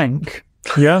same bank.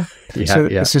 Yeah?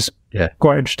 This is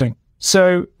quite interesting.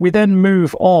 So we then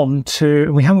move on to,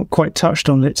 and we haven't quite touched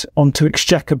on it, onto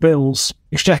Exchequer bills.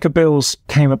 Exchequer bills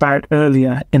came about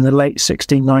earlier in the late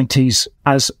 1690s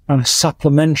as a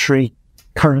supplementary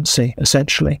currency,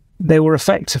 essentially. They were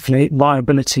effectively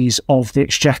liabilities of the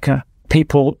Exchequer.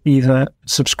 People either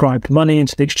subscribed money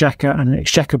into the Exchequer and an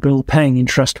Exchequer bill paying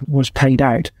interest was paid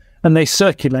out, and they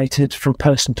circulated from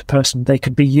person to person. They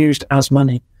could be used as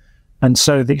money. And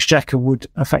so the Exchequer would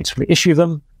effectively issue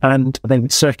them and they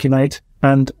would circulate.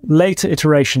 And later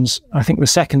iterations, I think the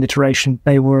second iteration,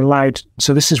 they were allowed.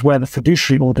 So this is where the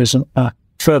fiduciary orders are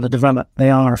further developed. They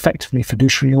are effectively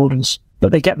fiduciary orders,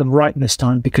 but they get them right this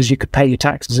time because you could pay your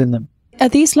taxes in them. Are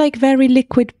these like very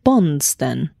liquid bonds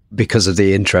then? Because of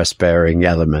the interest-bearing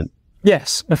element.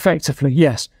 Yes, effectively,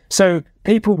 yes. So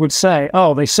people would say,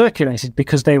 oh, they circulated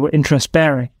because they were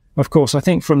interest-bearing. Of course, I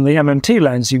think from the MMT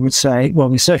lens, you would say, well,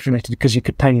 they circulated because you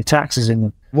could pay your taxes in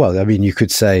them. Well, I mean, you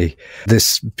could say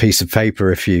this piece of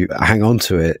paper, if you hang on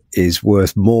to it, is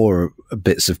worth more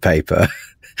bits of paper,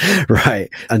 right?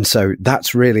 And so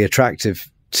that's really attractive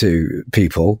to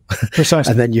people.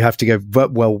 Precisely. And then you have to go,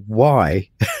 but, well, why?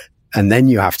 And then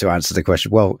you have to answer the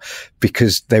question, well,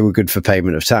 because they were good for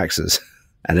payment of taxes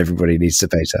and everybody needs to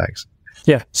pay tax.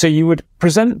 Yeah. So you would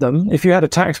present them, if you had a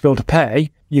tax bill to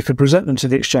pay, you could present them to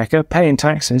the Exchequer, pay in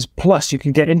taxes, plus you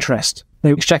could get interest.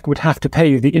 The Exchequer would have to pay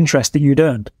you the interest that you'd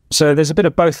earned. So there's a bit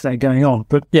of both there going on.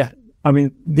 But yeah, I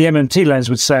mean, the MMT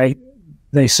lens would say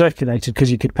they circulated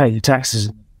because you could pay your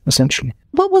taxes, essentially.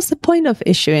 What was the point of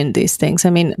issuing these things?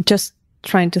 I mean, just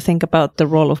trying to think about the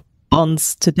role of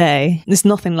bonds today. It's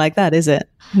nothing like that, is it?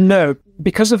 No,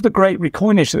 because of the great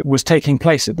recoinage that was taking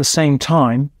place at the same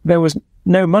time, there was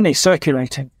no money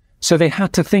circulating. So they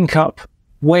had to think up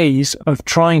ways of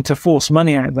trying to force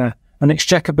money out there. And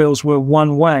Exchequer bills were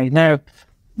one way. Now,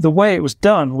 the way it was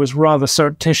done was rather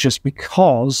surreptitious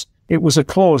because it was a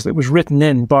clause that was written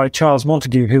in by Charles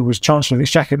Montague, who was Chancellor of the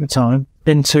Exchequer at the time,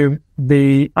 into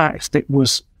the act that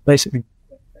was basically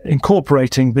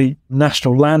incorporating the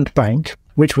National Land Bank,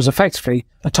 which was effectively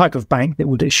a type of bank that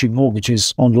would issue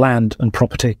mortgages on land and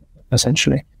property,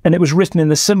 essentially. And it was written in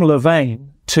the similar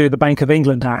vein to the Bank of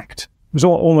England Act. It was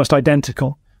almost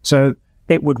identical. So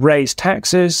it would raise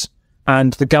taxes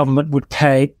and the government would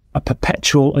pay a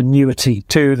perpetual annuity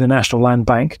to the National Land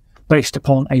Bank based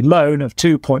upon a loan of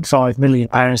 £2.5 million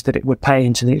that it would pay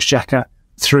into the Exchequer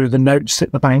through the notes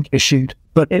that the bank issued.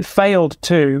 But it failed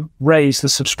to raise the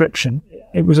subscription.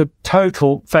 It was a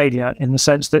total failure in the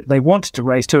sense that they wanted to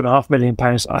raise £2.5 million.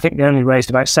 I think they only raised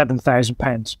about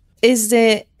 £7,000. Is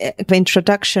the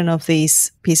introduction of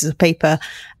these pieces of paper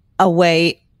a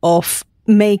way of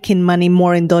making money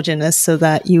more endogenous so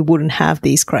that you wouldn't have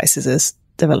these crises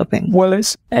developing? Well,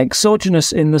 it's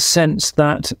exogenous in the sense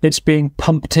that it's being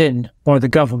pumped in by the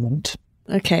government.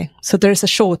 Okay, so there's a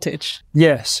shortage.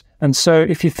 Yes. And so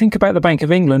if you think about the Bank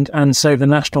of England and, say, the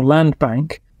National Land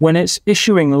Bank, when it's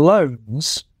issuing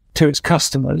loans to its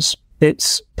customers,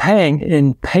 it's paying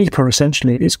in paper,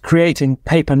 essentially. It's creating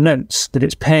paper notes that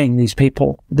it's paying these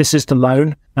people. This is the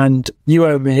loan, and you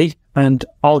owe me, and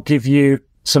I'll give you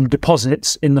some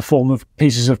deposits in the form of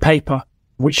pieces of paper,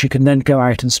 which you can then go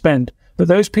out and spend. But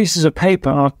those pieces of paper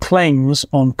are claims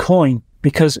on coin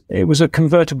because it was a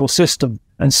convertible system.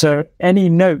 And so any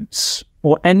notes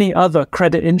or any other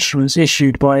credit instruments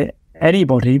issued by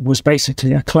anybody was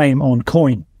basically a claim on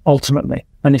coin, ultimately.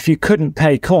 And if you couldn't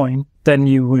pay coin, then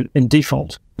you were in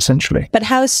default, essentially. But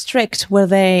how strict were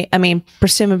they? I mean,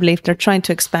 presumably, if they're trying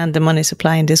to expand the money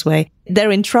supply in this way,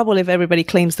 they're in trouble if everybody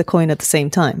claims the coin at the same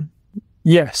time.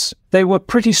 Yes, they were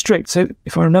pretty strict. So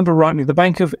if I remember rightly, the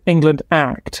Bank of England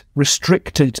Act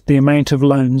restricted the amount of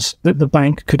loans that the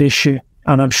bank could issue.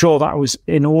 And I'm sure that was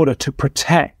in order to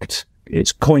protect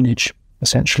its coinage,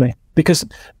 essentially. Because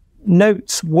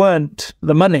notes weren't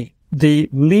the money. The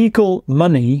legal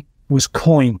money was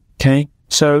coin, okay?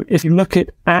 So if you look at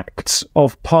acts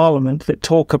of parliament that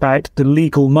talk about the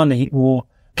legal money or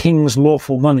king's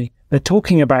lawful money, they're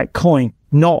talking about coin,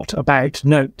 not about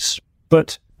notes.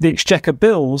 But the Exchequer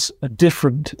bills are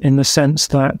different in the sense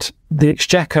that the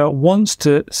Exchequer wants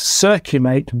to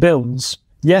circulate bills.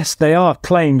 Yes, they are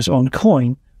claims on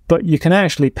coin, but you can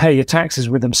actually pay your taxes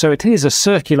with them. So it is a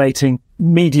circulating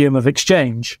medium of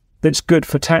exchange that's good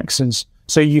for taxes.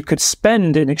 So you could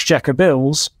spend in exchequer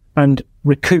bills and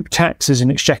recoup taxes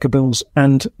in exchequer bills,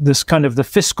 and this kind of the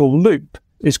fiscal loop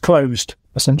is closed,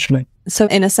 essentially. So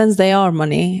in a sense, they are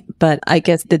money, but I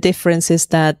guess the difference is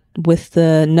that with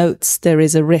the notes, there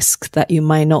is a risk that you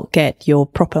might not get your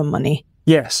proper money.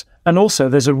 Yes. And also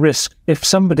there's a risk if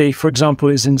somebody, for example,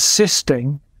 is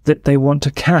insisting that they want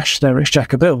to cash their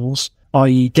exchequer bills,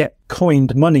 i.e. get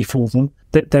coined money for them,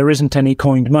 that there isn't any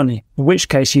coined money, in which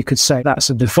case you could say that's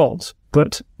a default.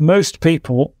 But most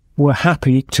people were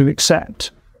happy to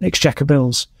accept exchequer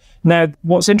bills. Now,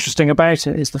 what's interesting about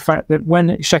it is the fact that when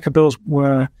exchequer bills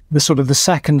were the sort of the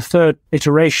second, third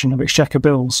iteration of exchequer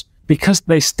bills, because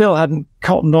they still hadn't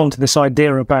cottoned on to this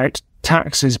idea about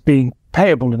taxes being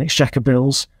payable in exchequer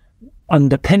bills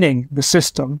underpinning the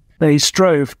system, they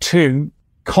strove to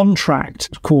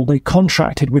they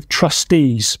contracted with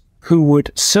trustees who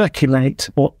would circulate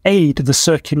or aid the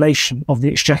circulation of the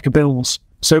exchequer bills.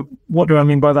 So what do I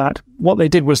mean by that? What they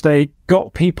did was they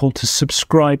got people to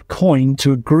subscribe coin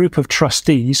to a group of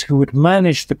trustees who would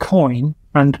manage the coin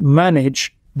and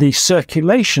manage the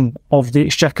circulation of the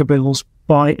exchequer bills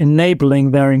by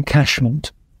enabling their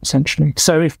encashment, essentially.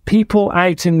 So if people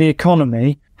out in the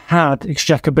economy had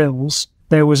exchequer bills,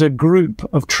 there was a group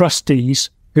of trustees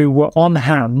who were on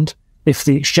hand, if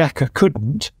the exchequer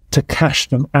couldn't, to cash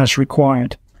them as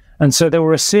required. And so there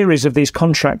were a series of these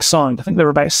contracts signed. I think there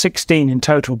were about 16 in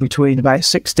total between about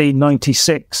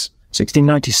 1696,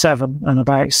 1697 and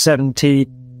about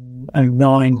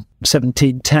 1709,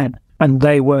 1710. And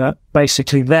they were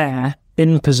basically there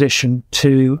in position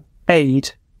to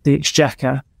aid the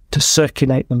exchequer to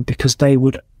circulate them because they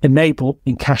would enable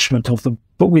encashment of them.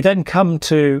 But we then come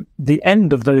to the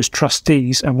end of those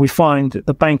trustees and we find that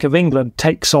the Bank of England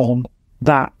takes on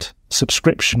that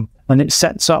subscription, and it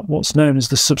sets up what's known as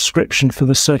the subscription for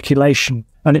the circulation.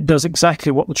 And it does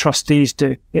exactly what the trustees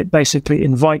do. It basically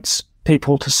invites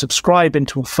people to subscribe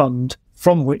into a fund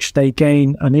from which they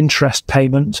gain an interest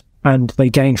payment and they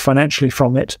gain financially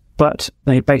from it, but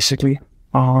they basically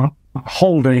are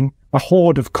holding a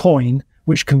hoard of coin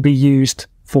which can be used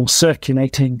for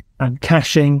circulating and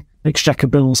cashing exchequer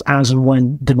bills as and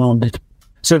when demanded.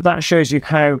 So that shows you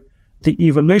how the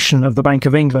evolution of the Bank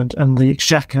of England and the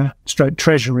exchequer /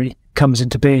 Treasury comes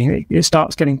into being. It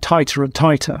starts getting tighter and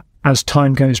tighter as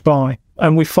time goes by.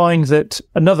 And we find that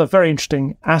another very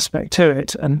interesting aspect to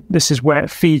it, and this is where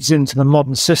it feeds into the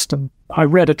modern system. I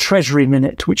read a Treasury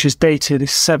minute, which is dated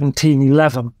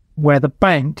 1711, where the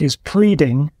bank is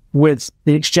pleading with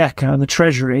the exchequer and the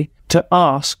Treasury to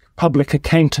ask public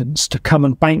accountants to come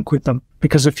and bank with them.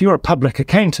 Because if you're a public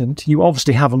accountant, you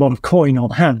obviously have a lot of coin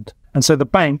on hand. And so the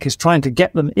bank is trying to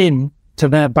get them in to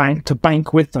their bank to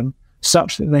bank with them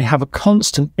such that they have a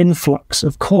constant influx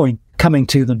of coin coming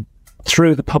to them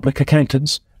through the public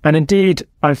accountants. And indeed,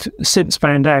 I've since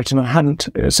found out, and I hadn't,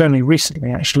 it's only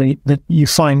recently actually, that you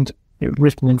find it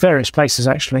written in various places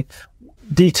actually,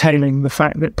 detailing the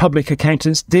fact that public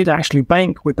accountants did actually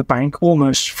bank with the bank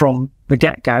almost from the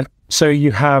get-go. So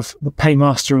you have the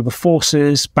paymaster of the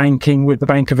forces banking with the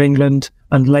Bank of England,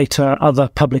 and later other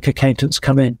public accountants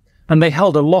come in. And they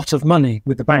held a lot of money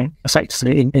with the bank,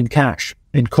 effectively in cash,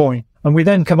 in coin. And we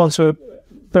then come on to a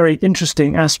very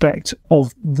interesting aspect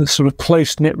of the sort of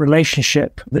close-knit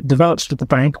relationship that develops with the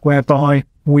bank, whereby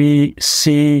we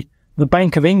see the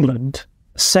Bank of England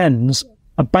sends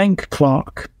a bank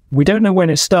clerk. We don't know when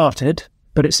it started,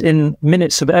 but it's in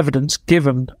minutes of evidence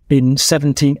given in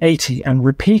 1780 and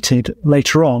repeated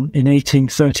later on in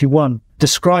 1831,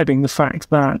 describing the fact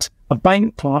that a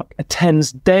bank clerk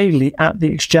attends daily at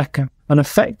the exchequer and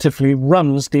effectively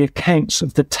runs the accounts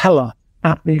of the teller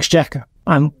at the exchequer.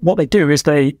 And what they do is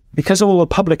because all the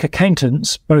public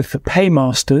accountants, both the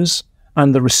paymasters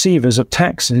and the receivers of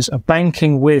taxes, are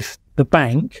banking with the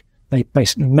bank, they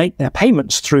basically make their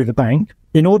payments through the bank.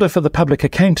 In order for the public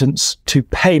accountants to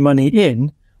pay money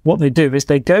in, what they do is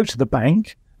they go to the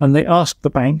bank and they ask the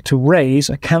bank to raise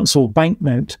a cancelled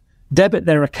banknote, debit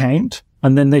their account,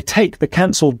 and then they take the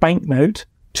cancelled banknote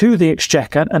to the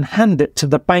exchequer and hand it to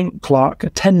the bank clerk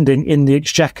attending in the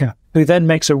exchequer, who then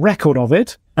makes a record of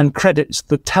it and credits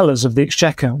the tellers of the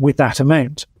exchequer with that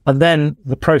amount. And then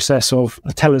the process of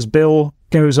a teller's bill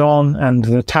goes on and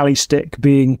the tally stick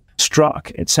being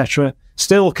struck, etc.,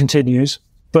 still continues.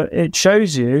 But it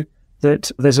shows you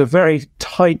that there's a very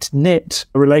tight-knit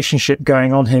relationship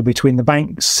going on here between the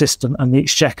bank system and the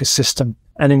exchequer system.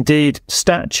 And indeed,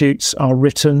 statutes are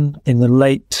written in the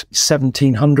late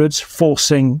 1700s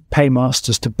forcing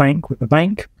paymasters to bank with the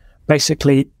bank,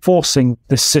 basically forcing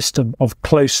this system of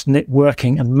close-knit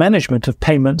working and management of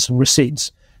payments and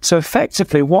receipts. So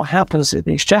effectively, what happens at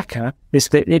the exchequer is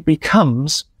that it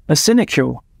becomes a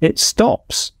sinecure. it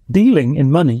stops dealing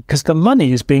in money because the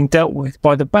money is being dealt with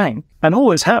by the bank. And all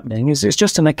that's happening is it's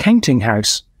just an accounting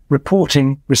house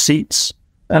reporting receipts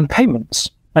and payments.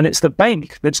 And it's the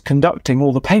bank that's conducting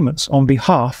all the payments on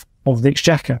behalf of the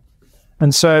Exchequer.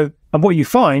 And what you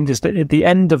find is that at the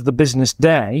end of the business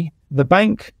day, the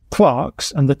bank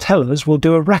clerks and the tellers will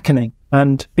do a reckoning.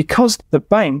 And because the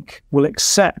bank will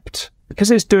accept,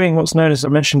 because it's doing what's known as, I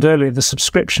mentioned earlier, the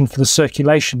subscription for the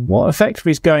circulation, what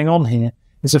effectively is going on here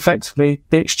is effectively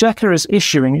the Exchequer is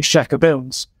issuing Exchequer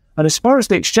bills. And as far as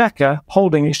the Exchequer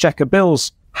holding Exchequer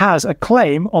bills has a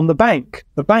claim on the bank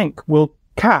will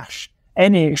cash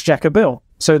any Exchequer bill.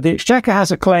 So the Exchequer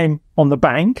has a claim on the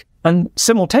bank, and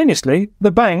simultaneously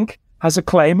the bank has a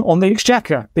claim on the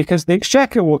Exchequer because the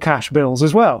Exchequer will cash bills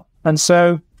as well. And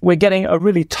so we're getting a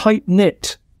really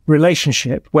tight-knit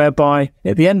relationship whereby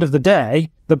at the end of the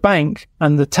day, the bank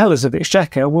and the tellers of the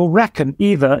Exchequer will reckon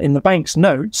either in the bank's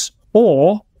notes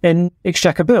or in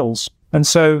Exchequer bills. And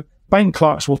so bank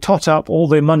clerks will tot up all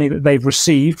the money that they've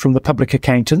received from the public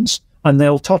accountants, and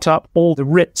they'll tot up all the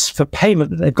writs for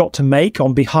payment that they've got to make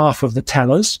on behalf of the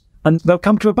tellers, and they'll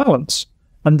come to a balance.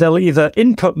 And they'll either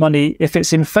input money, if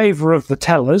it's in favour of the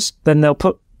tellers, then they'll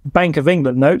put Bank of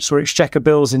England notes or Exchequer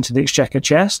bills into the Exchequer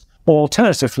chest, or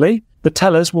alternatively, the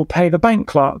tellers will pay the bank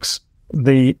clerks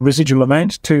the residual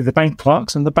amount to the bank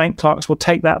clerks, and the bank clerks will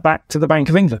take that back to the Bank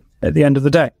of England at the end of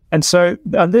the day. And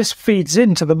this feeds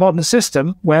into the modern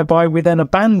system whereby we then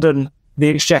abandon the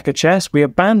Exchequer chest, we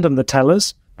abandon the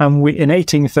tellers, and in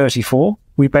 1834,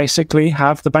 we basically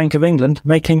have the Bank of England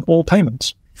making all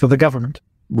payments for the government.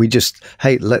 We just,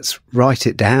 hey, let's write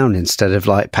it down instead of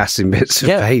like passing bits of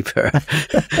paper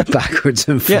backwards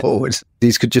and forwards.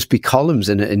 These could just be columns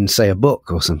in, say, a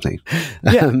book or something.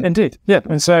 Yeah, indeed. Yeah.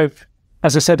 And so,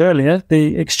 as I said earlier,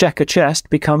 the Exchequer chest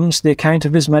becomes the account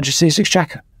of His Majesty's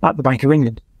Exchequer at the Bank of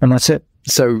England. And that's it.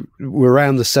 So we're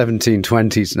around the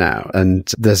 1720s now,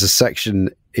 and there's a section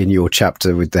in your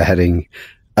chapter with the heading,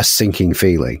 A Sinking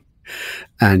Feeling.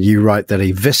 And you write that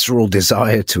a visceral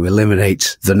desire to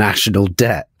eliminate the national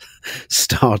debt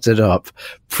started up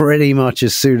pretty much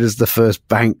as soon as the first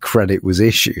bank credit was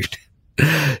issued.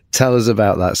 Tell us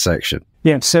about that section.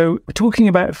 Yeah, so we're talking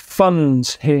about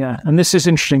funds here. And this is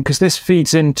interesting because this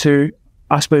feeds into,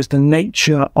 I suppose, the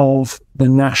nature of the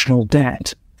national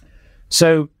debt.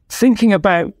 So thinking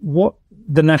about what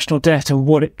the national debt and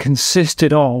what it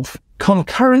consisted of,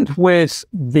 concurrent with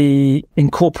the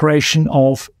incorporation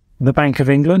of the Bank of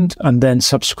England and then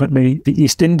subsequently the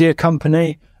East India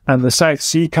Company and the South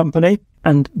Sea Company,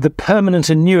 and the permanent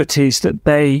annuities that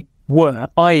they were,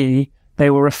 i.e.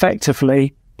 they were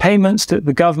effectively payments that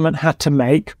the government had to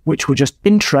make, which were just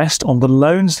interest on the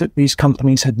loans that these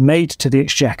companies had made to the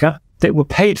Exchequer, that were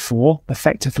paid for,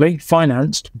 effectively,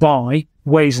 financed by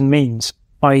Ways and Means,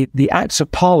 i.e. the Acts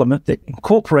of Parliament that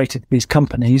incorporated these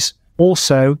companies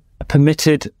also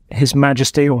permitted His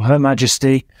Majesty or Her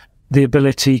Majesty the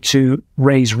ability to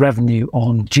raise revenue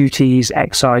on duties,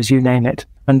 excise, you name it.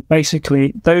 And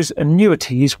basically, those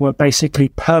annuities were basically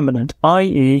permanent,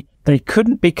 i.e. they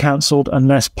couldn't be cancelled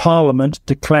unless Parliament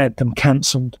declared them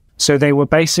cancelled. So they were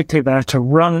basically there to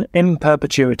run in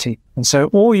perpetuity. And so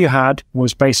all you had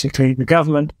was basically the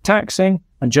government taxing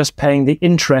and just paying the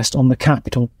interest on the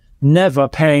capital, never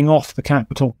paying off the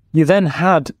capital. You then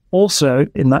had also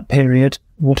in that period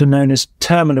what are known as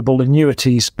terminable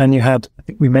annuities. And you had, I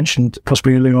think we mentioned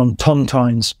possibly earlier on,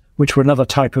 tontines, which were another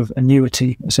type of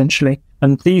annuity, essentially.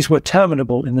 And these were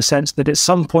terminable in the sense that at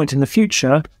some point in the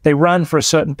future, they ran for a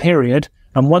certain period.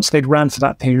 And once they'd ran for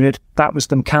that period, that was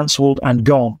them cancelled and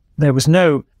gone. There was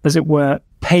no, as it were,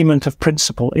 payment of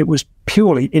principal. It was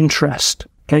purely interest.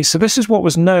 Okay, so this is what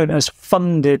was known as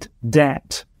funded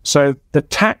debt. So the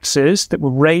taxes that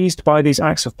were raised by these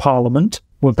Acts of Parliament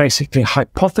were basically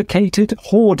hypothecated,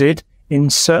 hoarded in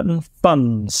certain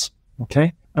funds,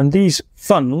 okay? And these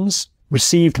funds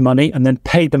received money and then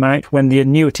paid them out when the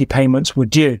annuity payments were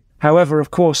due. However, of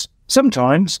course,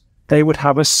 sometimes they would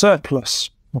have a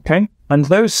surplus, okay? And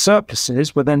those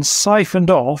surpluses were then siphoned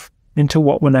off into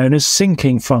what were known as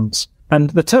sinking funds.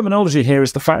 And the terminology here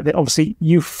is the fact that obviously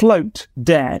you float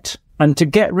debt, and to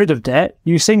get rid of debt,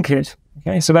 you sink it.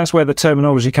 Okay, so that's where the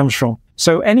terminology comes from.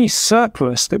 So any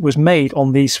surplus that was made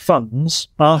on these funds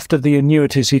after the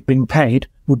annuities had been paid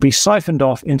would be siphoned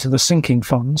off into the sinking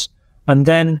funds and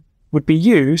then would be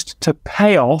used to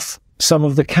pay off some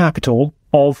of the capital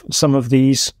of some of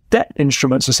these debt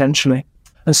instruments, essentially.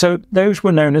 And so those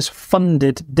were known as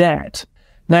funded debt.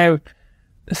 Now,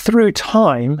 through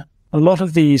time, a lot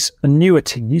of these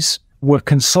annuities were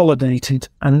consolidated,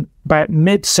 and about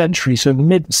mid-century, so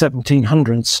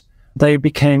mid-1700s, they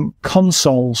became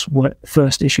consols were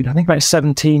first issued, I think about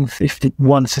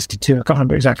 1751, 52, I can't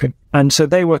remember exactly. And so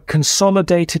they were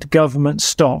consolidated government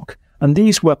stock. And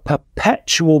these were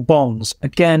perpetual bonds.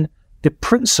 Again, the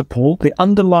principal, the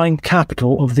underlying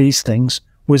capital of these things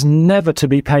was never to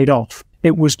be paid off.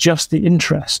 It was just the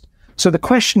interest. So the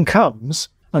question comes,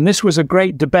 and this was a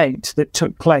great debate that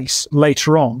took place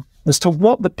later on, as to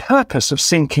what the purpose of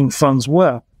sinking funds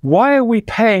were. Why are we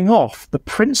paying off the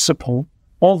principal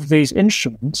of these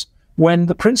instruments when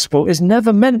the principal is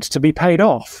never meant to be paid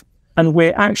off? And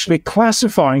we're actually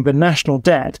classifying the national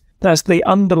debt as the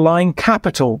underlying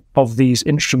capital of these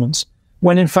instruments,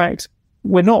 when in fact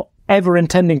we're not ever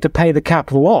intending to pay the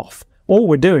capital off. All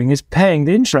we're doing is paying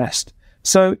the interest.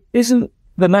 So isn't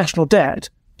the national debt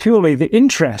purely the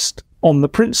interest on the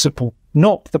principal,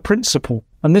 not the principal?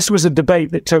 And this was a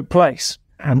debate that took place.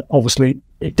 And obviously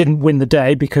it didn't win the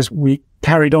day because we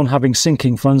carried on having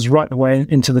sinking funds right the way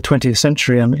into the 20th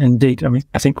century. And indeed, I mean,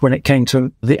 I think when it came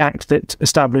to the act that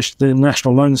established the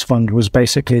National Loans Fund was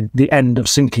basically the end of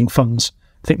sinking funds.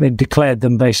 I think they declared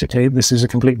them basically, this is a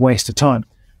complete waste of time.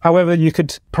 However, you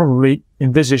could probably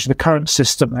envisage the current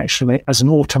system actually as an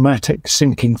automatic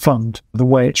sinking fund, the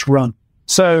way it's run.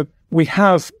 So we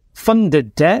have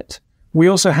funded debt. We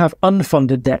also have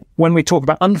unfunded debt. When we talk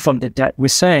about unfunded debt, we're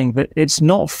saying that it's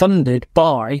not funded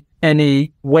by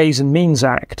any Ways and Means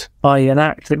Act, i.e. an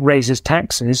act that raises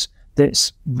taxes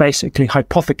that's basically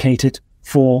hypothecated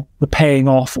for the paying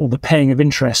off or the paying of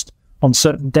interest on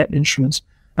certain debt instruments.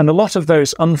 And a lot of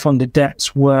those unfunded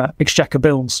debts were exchequer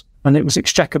bills. And it was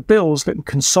exchequer bills that were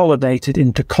consolidated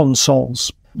into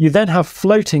consols. You then have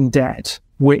floating debt,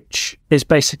 which is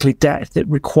basically debt that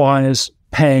requires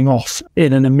paying off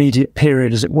in an immediate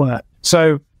period, as it were.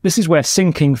 So this is where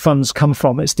sinking funds come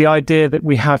from. It's the idea that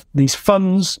we have these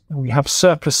funds, we have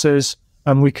surpluses,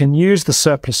 and we can use the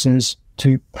surpluses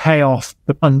to pay off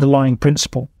the underlying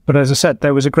principal. But as I said,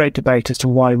 there was a great debate as to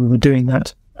why we were doing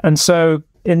that. And so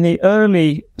in the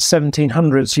early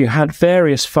 1700s, you had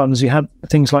various funds. You had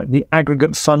things like the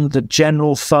aggregate fund, the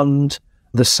general fund,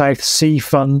 the South Sea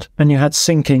Fund, and you had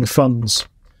sinking funds.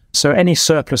 So any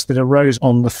surplus that arose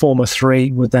on the former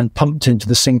three were then pumped into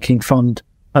the sinking fund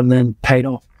and then paid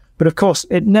off. But of course,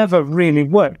 it never really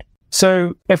worked.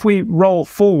 So if we roll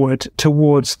forward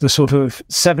towards the sort of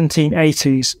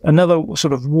 1780s, another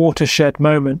sort of watershed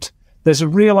moment, there's a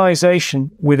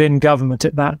realization within government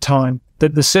at that time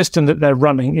that the system that they're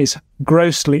running is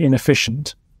grossly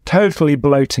inefficient, totally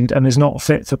bloated, and is not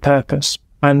fit for purpose.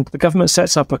 And the government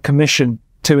sets up a commission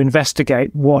to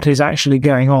investigate what is actually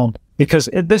going on. Because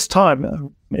at this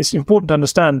time, it's important to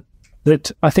understand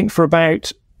that I think for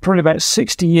probably about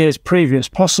 60 years previous,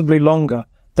 possibly longer,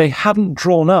 they hadn't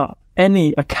drawn up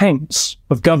any accounts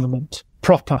of government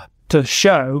proper to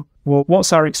show, well,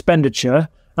 what's our expenditure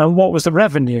and what was the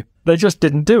revenue. They just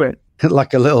didn't do it.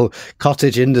 Like a little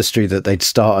cottage industry that they'd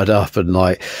started up and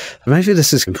like, maybe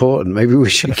this is important. Maybe we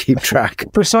should keep track.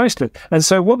 Precisely. And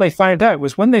so what they found out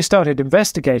was when they started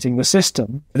investigating the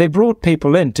system, they brought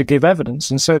people in to give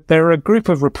evidence. And so there are a group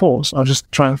of reports. I'll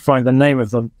just try and find the name of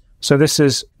them. So this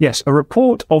is, yes, a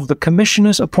report of the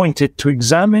commissioners appointed to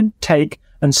examine, take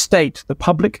and state the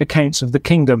public accounts of the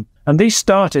kingdom. And these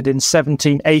started in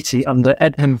 1780 under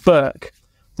Edmund Burke,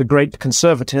 the great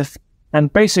conservative.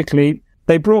 And basically,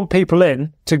 they brought people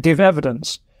in to give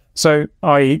evidence. So,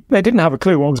 i.e., they didn't have a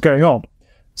clue what was going on.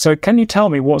 So can you tell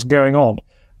me what's going on?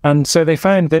 And so they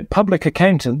found that public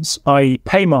accountants, i.e.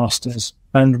 paymasters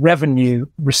and revenue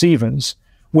receivers,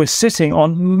 were sitting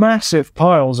on massive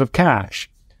piles of cash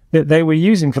that they were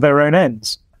using for their own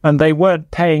ends. And they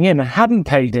weren't paying in and hadn't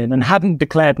paid in and hadn't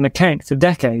declared an account for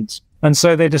decades. And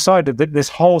so they decided that this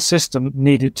whole system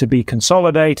needed to be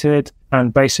consolidated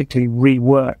and basically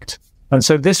reworked. And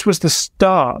so this was the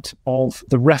start of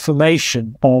the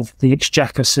reformation of the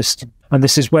exchequer system. And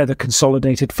this is where the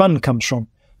consolidated fund comes from.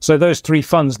 So those three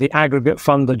funds, the aggregate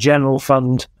fund, the general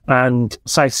fund, and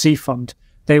South Sea Fund,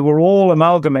 they were all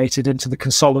amalgamated into the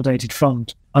consolidated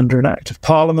fund under an Act of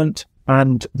Parliament.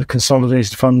 And the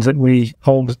consolidated fund that we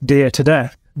hold dear today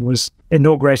was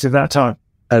inaugurated at that time.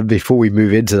 And before we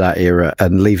move into that era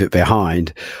and leave it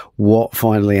behind, what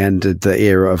finally ended the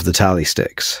era of the tally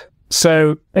sticks?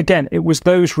 So again, it was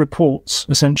those reports,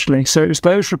 essentially. So it was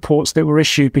those reports that were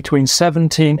issued between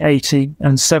 1780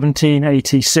 and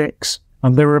 1786.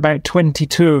 And there were about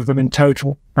 22 of them in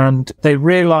total. And they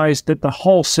realized that the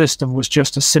whole system was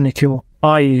just a sinecure,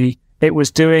 i.e. it was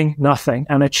doing nothing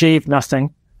and achieved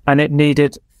nothing, and it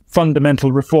needed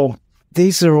fundamental reform.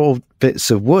 These are all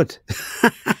bits of wood.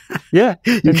 Yeah,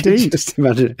 indeed. Just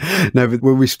imagine. No, but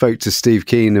when we spoke to Steve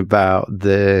Keen about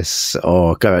this,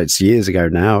 it's years ago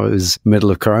now, it was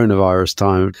middle of coronavirus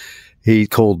time, he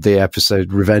called the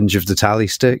episode Revenge of the Tally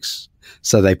Sticks.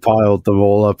 So they piled them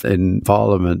all up in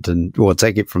Parliament, and we'll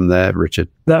take it from there, Richard.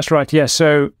 That's right, yeah.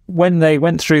 So when they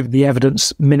went through the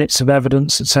evidence, minutes of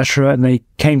evidence, etc., and they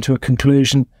came to a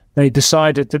conclusion, they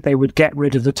decided that they would get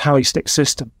rid of the tally stick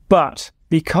system. But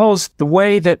because the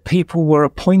way that people were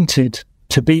appointed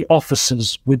to be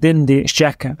officers within the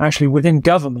Exchequer, actually within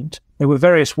government, there were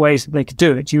various ways that they could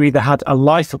do it. You either had a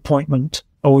life appointment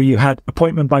or you had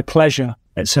appointment by pleasure,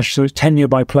 etc. So it's tenure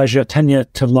by pleasure, tenure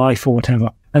to life or whatever.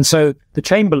 And so the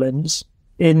Chamberlains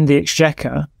in the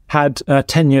Exchequer had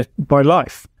tenure by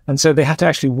life. And so they had to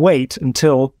actually wait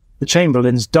until the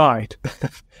Chamberlains died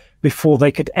before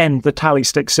they could end the tally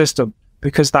stick system,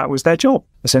 because that was their job,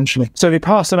 essentially. So they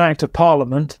passed an Act of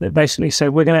Parliament that basically said,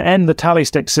 we're going to end the tally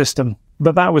stick system.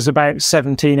 But that was about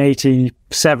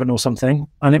 1787 or something.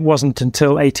 And it wasn't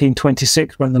until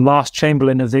 1826, when the last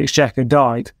Chamberlain of the Exchequer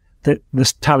died, that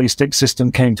this tally stick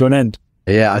system came to an end.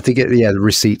 Yeah, I think the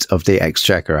receipt of the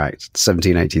Exchequer Act,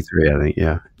 1783, I think,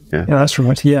 yeah. Yeah, that's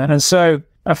right, yeah. And so,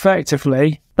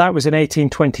 effectively, that was in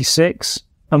 1826.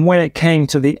 And when it came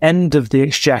to the end of the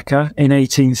Exchequer in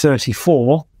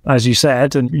 1834, as you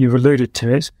said, and you've alluded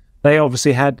to it, they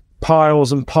obviously had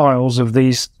piles and piles of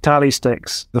these tally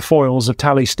sticks, the foils of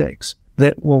tally sticks,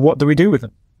 that, well, what do we do with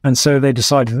them? And so they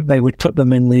decided that they would put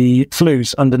them in the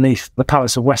flues underneath the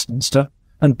Palace of Westminster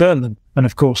and burn them. And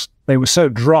of course, they were so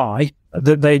dry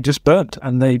that they just burnt,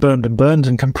 and they burned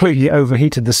and completely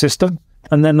overheated the system.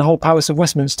 And then the whole Palace of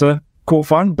Westminster caught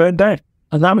fire and burned down.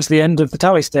 And that was the end of the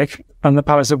tally stick and the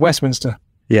Palace of Westminster.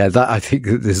 Yeah, that, I think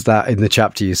there's that in the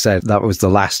chapter you said, that was the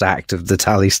last act of the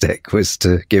tally stick, was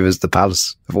to give us the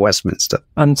Palace of Westminster.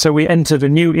 And so we entered a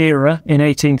new era in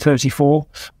 1834,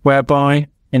 whereby,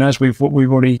 as we've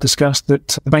already discussed,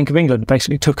 that the Bank of England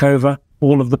basically took over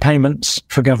all of the payments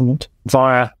for government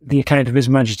via the account of His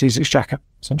Majesty's Exchequer,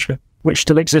 essentially, which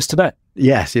still exists today.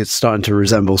 Yes, it's starting to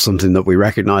resemble something that we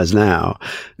recognise now.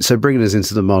 So bringing us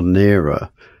into the modern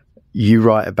era, you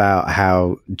write about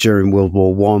how during World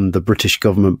War I, the British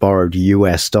government borrowed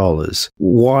US dollars.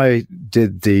 Why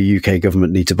did the UK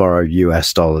government need to borrow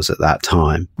US dollars at that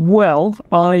time? Well,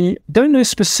 I don't know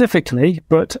specifically,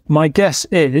 but my guess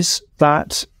is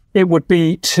that it would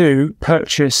be to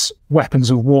purchase weapons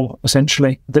of war,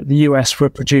 essentially, that the US were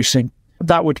producing.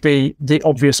 That would be the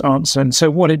obvious answer. And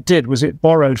so what it did was it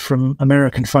borrowed from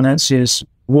American financiers,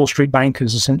 Wall Street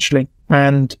bankers, essentially.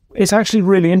 And it's actually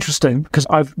really interesting because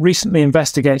I've recently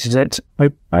investigated it.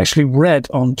 I actually read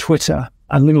on Twitter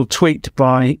a little tweet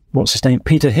by,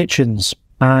 Peter Hitchens.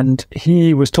 And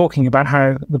he was talking about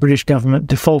how the British government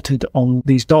defaulted on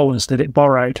these dollars that it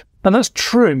borrowed. And that's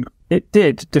true. It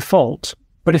did default.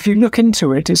 But if you look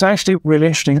into it, it's actually really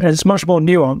interesting. And it's much more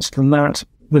nuanced than that,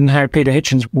 than how Peter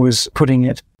Hitchens was putting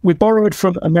it. We borrowed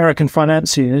from American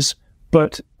financiers,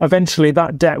 but eventually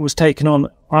that debt was taken on,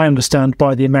 I understand,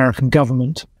 by the American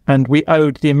government. And we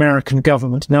owed the American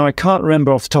government. Now, I can't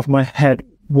remember off the top of my head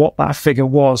what that figure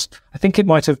was. I think it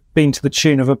might have been to the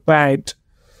tune of about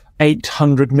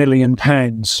 £800 million.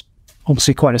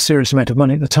 Obviously quite a serious amount of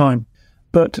money at the time.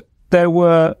 But there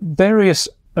were various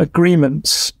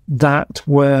agreements that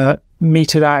were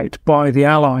meted out by the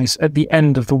Allies at the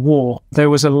end of the war. There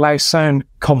was a Lausanne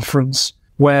conference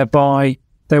whereby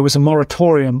there was a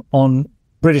moratorium on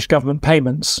British government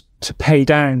payments to pay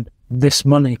down this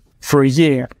money for a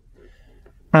year.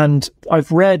 And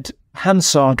I've read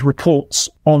Hansard reports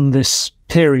on this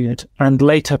period and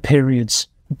later periods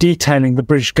detailing the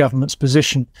British government's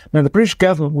position. Now, the British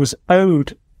government was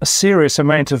owed a serious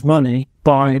amount of money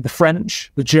by the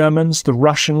French, the Germans, the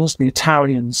Russians, the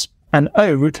Italians, and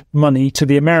owed money to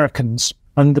the Americans.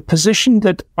 And the position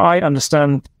that I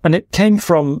understand, and it came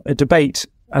from a debate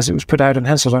as it was put out in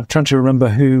Hansard. I'm trying to remember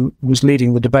who was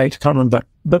leading the debate. I can't remember.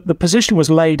 But the position was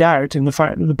laid out in the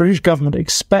fact that the British government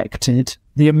expected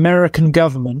the American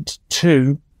government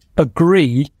to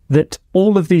agree that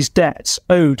all of these debts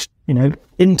owed,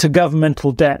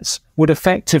 intergovernmental debts would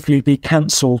effectively be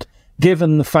cancelled,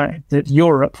 given the fact that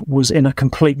Europe was in a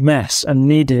complete mess and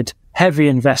needed heavy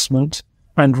investment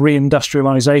and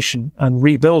reindustrialization and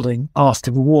rebuilding after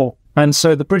the war. And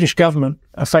so the British government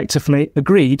effectively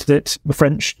agreed that the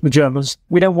French, the Germans,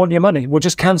 we don't want your money. We'll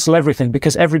just cancel everything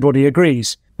because everybody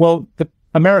agrees. Well, the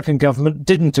American government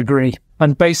didn't agree.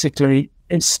 And basically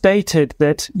it stated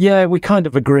that, yeah, we kind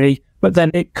of agree, but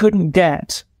then it couldn't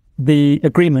get the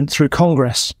agreement through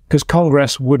Congress because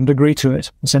Congress wouldn't agree to it,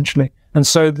 essentially. And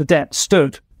so the debt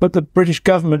stood. But the British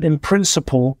government, in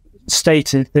principle,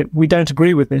 stated that we don't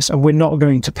agree with this and we're not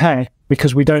going to pay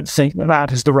because we don't think that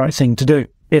that is the right thing to do,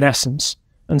 in essence.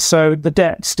 And so the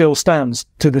debt still stands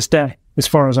to this day, as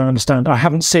far as I understand.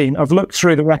 I've looked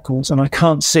through the records and I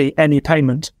can't see any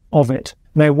payment of it.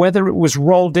 Now, whether it was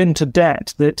rolled into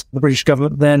debt that the British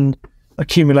government then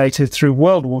accumulated through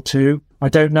World War II, I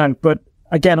don't know. But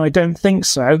again, I don't think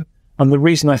so. And the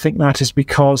reason I think that is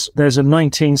because there's a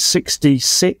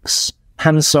 1966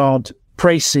 Hansard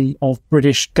précis of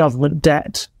British government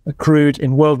debt accrued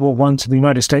in World War I to the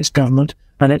United States government.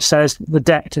 And it says the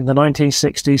debt in the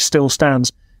 1960s still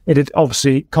stands. It had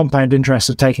obviously compound interest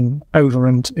had taken over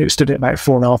and it stood at about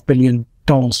 $4.5 billion.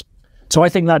 So I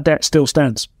think that debt still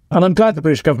stands. And I'm glad the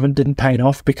British government didn't pay it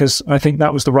off because I think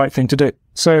that was the right thing to do.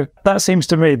 So that seems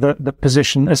to me the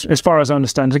position, as far as I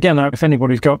understand. Again, if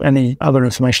anybody's got any other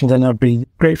information, then I'd be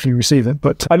gratefully receive it.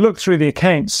 But I looked through the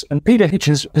accounts and Peter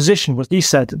Hitchens' position was, he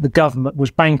said that the government was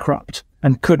bankrupt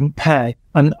and couldn't pay.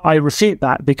 And I refute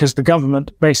that because the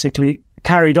government basically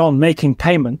carried on making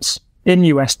payments in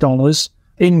US dollars,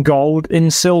 in gold,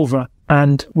 in silver,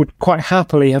 and would quite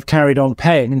happily have carried on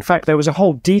paying. In fact, there was a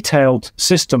whole detailed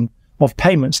system of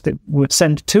payments that were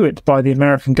sent to it by the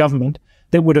American government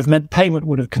that would have meant payment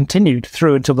would have continued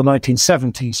through until the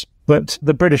 1970s. But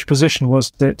the British position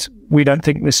was that we don't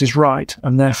think this is right,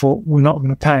 and therefore we're not going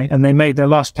to pay. And they made their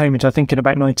last payment, I think, in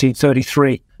about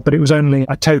 1933. But it was only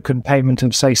a token payment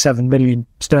of, say, 7 million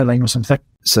sterling or something.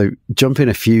 So jumping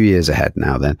a few years ahead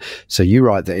now then. So you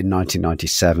write that in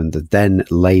 1997, the then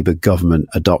Labour government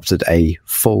adopted a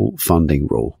full funding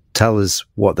rule. Tell us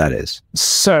what that is.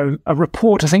 So a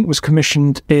report, I think, was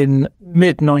commissioned in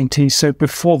mid-90s, so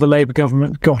before the Labour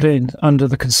government got in under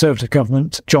the Conservative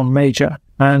government, John Major.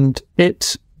 And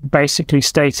it basically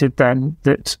stated then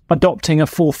that adopting a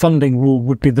full funding rule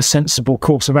would be the sensible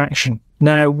course of action.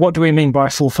 Now, what do we mean by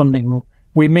a full funding rule?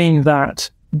 We mean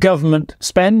that government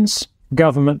spends,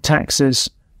 government taxes,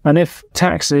 and if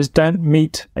taxes don't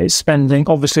meet its spending,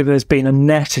 obviously there's been a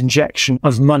net injection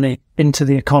of money into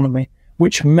the economy,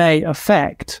 which may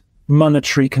affect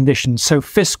monetary conditions. So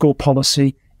fiscal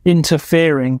policy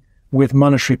interfering with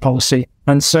monetary policy.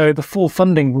 And so the full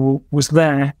funding rule was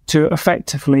there to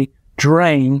effectively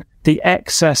drain the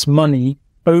excess money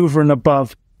over and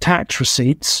above tax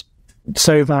receipts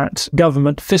so that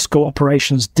government fiscal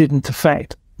operations didn't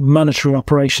affect monetary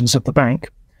operations of the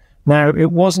bank. Now,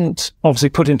 it wasn't obviously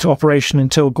put into operation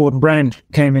until Gordon Brown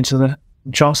came into the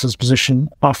Chancellor's position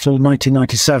after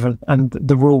 1997, and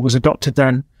the rule was adopted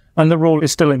then, and the rule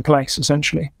is still in place,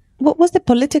 essentially. What was the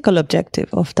political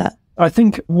objective of that? I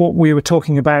think what we were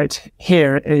talking about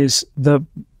here is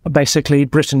basically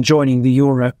Britain joining the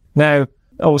euro. Now,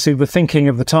 obviously, the thinking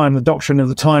of the time, the doctrine of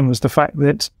the time was the fact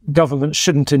that government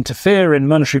shouldn't interfere in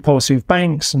monetary policy of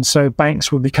banks, and so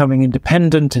banks were becoming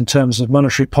independent in terms of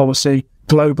monetary policy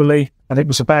globally, and it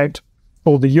was about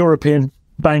all the European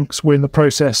banks were in the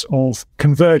process of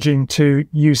converging to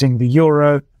using the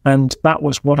euro, and that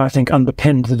was what I think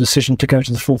underpinned the decision to go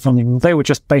to the full funding rule. They were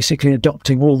just basically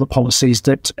adopting all the policies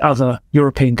that other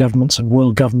European governments and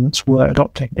world governments were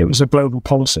adopting. It was a global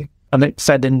policy, and it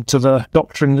fed into the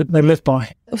doctrine that they lived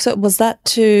by. So was that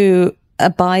to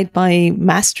abide by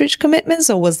Maastricht commitments,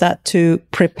 or was that to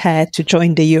prepare to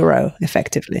join the euro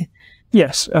effectively?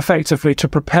 Yes, effectively to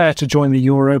prepare to join the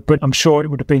euro, but I'm sure it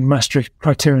would have been Maastricht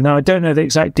criteria. Now, I don't know the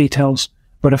exact details,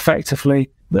 but effectively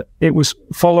it was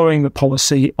following the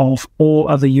policy of all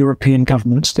other European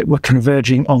governments that were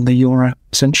converging on the euro,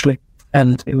 essentially.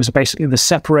 And it was basically the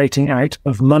separating out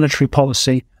of monetary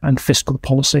policy and fiscal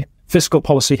policy. Fiscal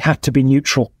policy had to be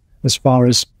neutral as far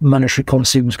as monetary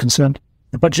policy was concerned.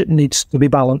 The budget needs to be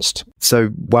balanced. So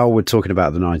while we're talking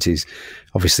about the 90s,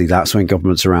 obviously that's when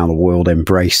governments around the world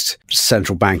embraced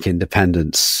central bank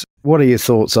independence. What are your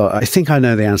thoughts on, I think I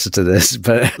know the answer to this,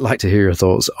 but I'd like to hear your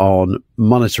thoughts on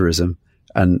monetarism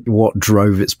and what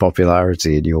drove its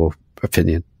popularity in your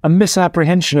opinion? A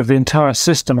misapprehension of the entire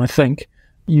system, I think.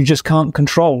 You just can't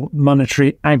control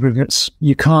monetary aggregates.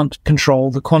 You can't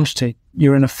control the quantity.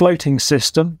 You're in a floating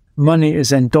system. Money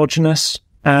is endogenous.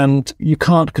 And you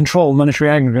can't control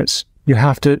monetary aggregates. You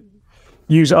have to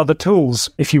use other tools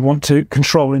if you want to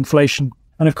control inflation.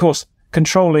 And of course,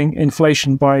 controlling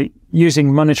inflation by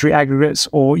using monetary aggregates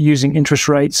or using interest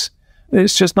rates,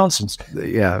 it's just nonsense.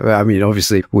 Yeah, I mean,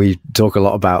 obviously, we talk a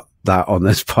lot about that on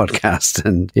this podcast,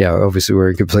 and yeah, obviously we're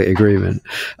in complete agreement.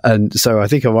 And so I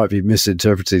think I might be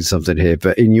misinterpreting something here,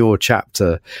 but in your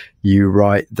chapter, you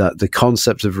write that the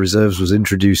concept of reserves was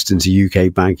introduced into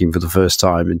UK banking for the first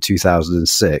time in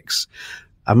 2006.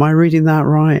 Am I reading that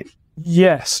right?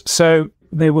 Yes. So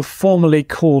they were formally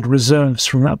called reserves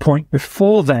from that point.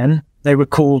 Before then, They were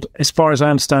called, as far as I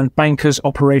understand, bankers'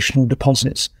 operational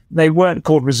deposits. They weren't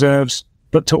called reserves,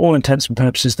 but to all intents and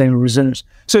purposes, they were reserves.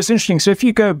 So it's interesting. So if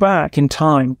you go back in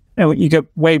time, you go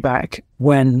way back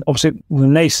when, obviously, the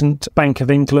nascent Bank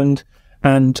of England,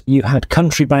 and you had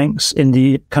country banks in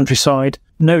the countryside,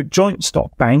 no joint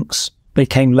stock banks. They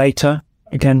came later,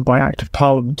 again, by Act of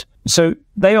Parliament. So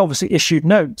they obviously issued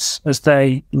notes as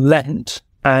they lent,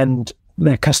 and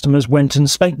their customers went and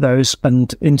spent those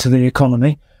and into the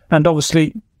economy. And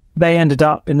obviously, they ended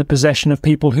up in the possession of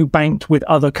people who banked with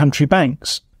other country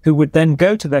banks, who would then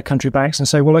go to their country banks and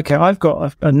say, well, okay, I've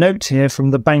got a note here from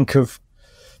the Bank of,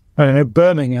 I don't know,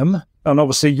 Birmingham, and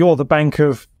obviously you're the Bank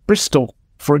of Bristol,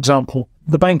 for example.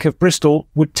 The Bank of Bristol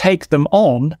would take them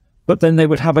on, but then they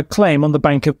would have a claim on the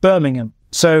Bank of Birmingham.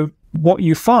 So what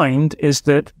you find is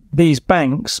that these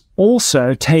banks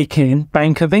also take in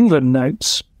Bank of England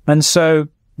notes. And so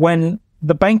when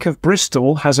the Bank of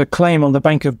Bristol has a claim on the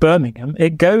Bank of Birmingham,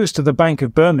 it goes to the Bank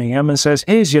of Birmingham and says,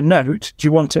 here's your note, do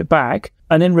you want it back?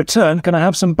 And in return, can I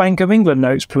have some Bank of England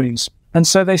notes, please? And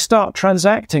so they start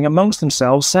transacting amongst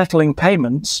themselves, settling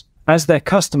payments as their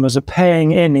customers are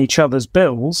paying in each other's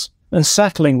bills and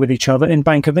settling with each other in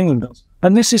Bank of England bills.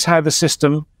 And this is how the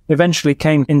system eventually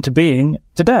came into being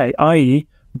today, i.e.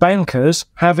 bankers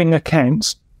having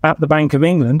accounts at the Bank of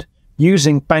England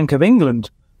using Bank of England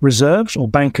reserves or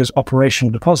bankers'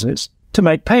 operational deposits to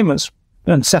make payments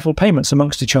and settle payments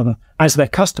amongst each other as their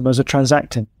customers are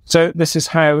transacting. So this is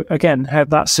how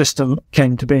that system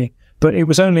came to be. But it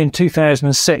was only in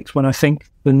 2006 when I think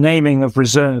the naming of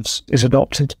reserves is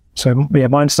adopted. So yeah,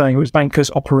 my understanding it was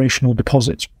bankers' operational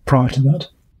deposits prior to that.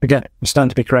 Again, it stand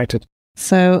to be created.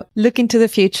 So look into the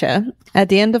future. At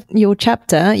the end of your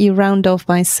chapter, you round off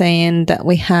by saying that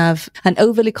we have an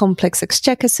overly complex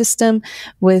exchequer system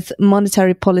with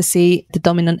monetary policy, the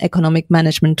dominant economic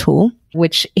management tool,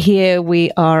 which here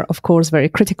we are, of course, very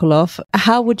critical of.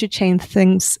 How would you change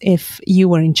things if you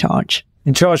were in charge?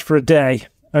 In charge for a day.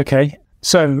 Okay.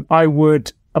 So I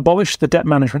would abolish the Debt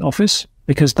Management Office,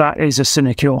 because that is a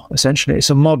sinecure, essentially. It's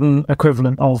a modern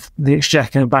equivalent of the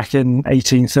Exchequer back in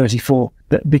 1834.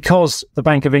 That because the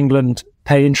Bank of England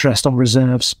pay interest on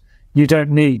reserves, you don't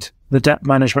need the Debt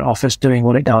Management Office doing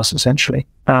what it does, essentially.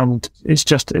 And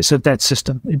it's a dead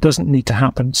system. It doesn't need to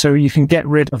happen. So you can get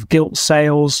rid of gilt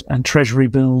sales and Treasury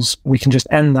bills. We can just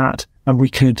end that, and we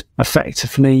could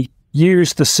effectively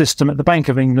use the system at the Bank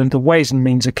of England, the Ways and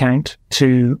Means account,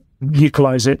 to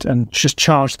utilise it and just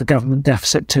charge the government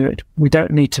deficit to it. We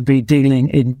don't need to be dealing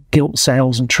in gilt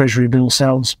sales and Treasury bill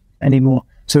sales anymore.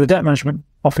 So the Debt Management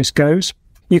Office goes.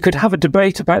 You could have a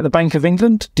debate about the Bank of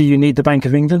England. Do you need the Bank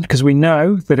of England? Because we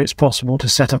know that it's possible to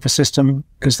set up a system,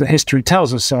 because the history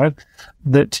tells us so,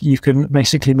 that you can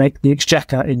basically make the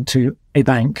Exchequer into a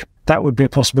bank. That would be a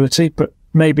possibility, but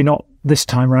maybe not this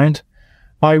time round.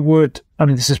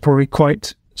 This is probably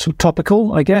quite sort of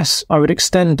topical, I guess. I would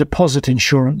extend deposit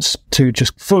insurance to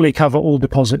just fully cover all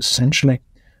deposits, essentially.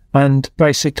 And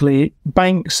basically,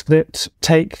 banks that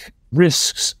take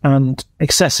risks and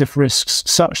excessive risks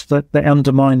such that they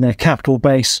undermine their capital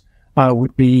base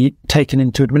would be taken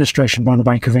into administration by the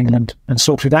Bank of England and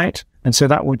sorted out. And so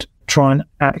that would try and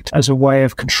act as a way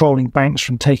of controlling banks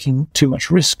from taking too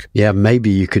much risk. Yeah, maybe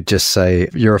you could just say,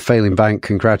 you're a failing bank,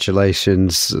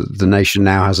 congratulations, the nation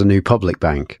now has a new public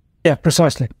bank. Yeah,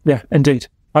 precisely. Yeah, indeed.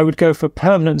 I would go for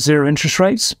permanent zero interest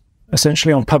rates,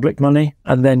 essentially on public money,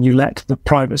 and then you let the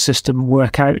private system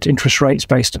work out interest rates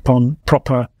based upon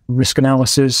proper risk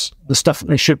analysis, the stuff that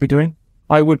they should be doing.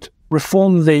 I would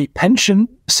reform the pension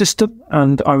system,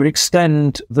 and I would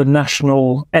extend the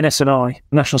national NS&I,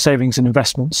 National Savings and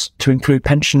Investments, to include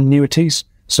pension annuities.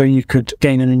 So you could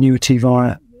gain an annuity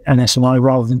via NS&I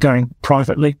rather than going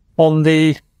privately. On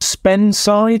the spend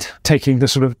side, taking the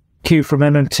sort of cue from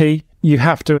MMT, you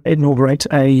have to inaugurate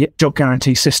a job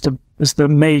guarantee system as the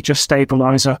major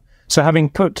stabilizer. So having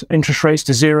put interest rates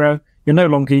to zero, you're no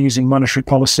longer using monetary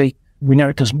policy. We know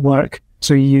it doesn't work.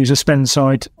 So you use a spend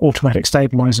side automatic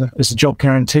stabilizer as a job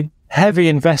guarantee. Heavy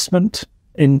investment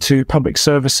into public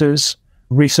services,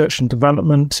 research and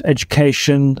development,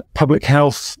 education, public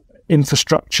health,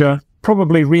 infrastructure,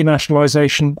 probably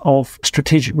renationalisation of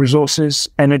strategic resources,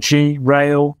 energy,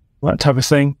 rail, that type of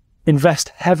thing. Invest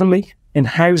heavily in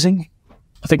housing.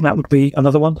 I think that would be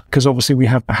another one, because obviously we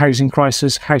have a housing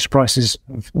crisis. House prices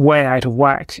are way out of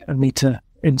whack and need to,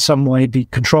 in some way, be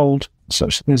controlled,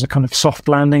 such that there's a kind of soft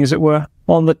landing, as it were.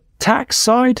 On the tax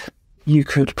side, you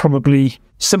could probably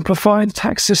simplify the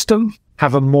tax system,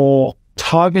 have a more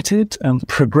targeted and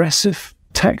progressive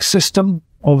tax system,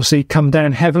 obviously come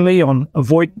down heavily on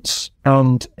avoidance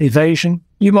and evasion.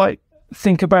 You might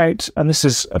think about, and this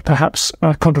is perhaps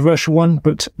a controversial one,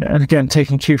 but and again,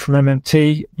 taking cue from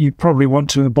MMT, you probably want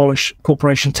to abolish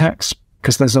corporation tax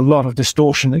because there's a lot of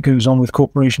distortion that goes on with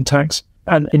corporation tax.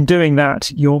 And in doing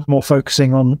that, you're more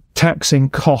focusing on taxing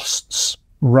costs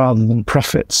rather than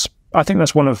profits. I think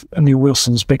that's one of Neil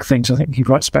Wilson's big things. I think he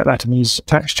writes about that in his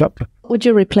tax chapter. What would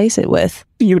you replace it with?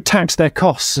 You would tax their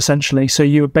costs, essentially. So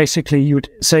you would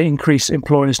say increase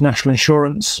employers' national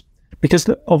insurance, because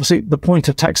obviously the point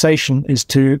of taxation is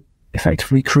to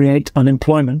effectively create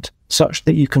unemployment such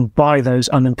that you can buy those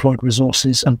unemployed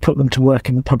resources and put them to work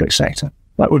in the public sector.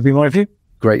 That would be my view.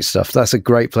 Great stuff. That's a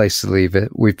great place to leave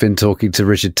it. We've been talking to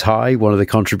Richard Tye, one of the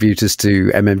contributors to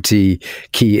MMT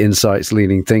Key Insights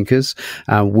Leading Thinkers.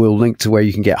 We'll link to where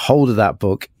you can get hold of that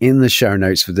book in the show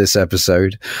notes for this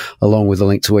episode, along with a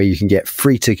link to where you can get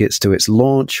free tickets to its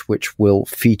launch, which will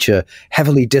feature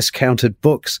heavily discounted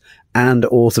books and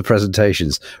author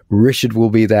presentations. Richard will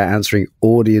be there answering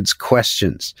audience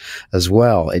questions as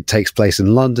well. It takes place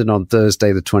in London on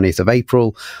Thursday, the 20th of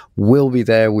April. We'll be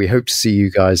there. We hope to see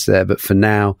you guys there. But for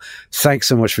now, thanks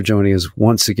so much for joining us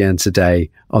once again today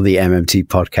on the MMT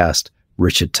podcast,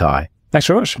 Richard Tye. Thanks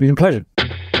very much. It's been a pleasure.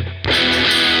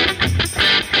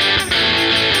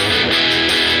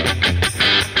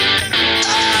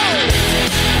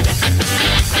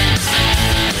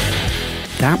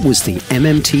 That was the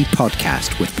MMT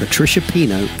podcast with Patricia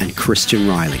Pino and Christian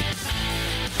Riley.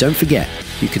 Don't forget,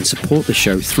 you can support the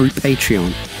show through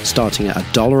Patreon, starting at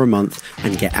 $1 a month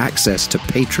and get access to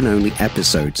patron-only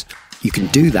episodes. You can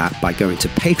do that by going to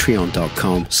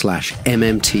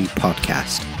patreon.com/MMT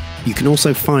podcast. You can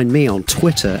also find me on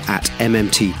Twitter at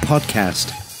MMT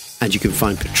podcast, and you can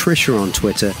find Patricia on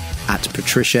Twitter at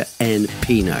Patricia N.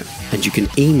 Pino. And you can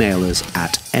email us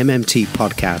at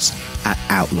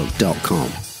mmtpodcast@outlook.com.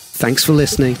 Thanks for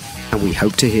listening, and we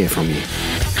hope to hear from you.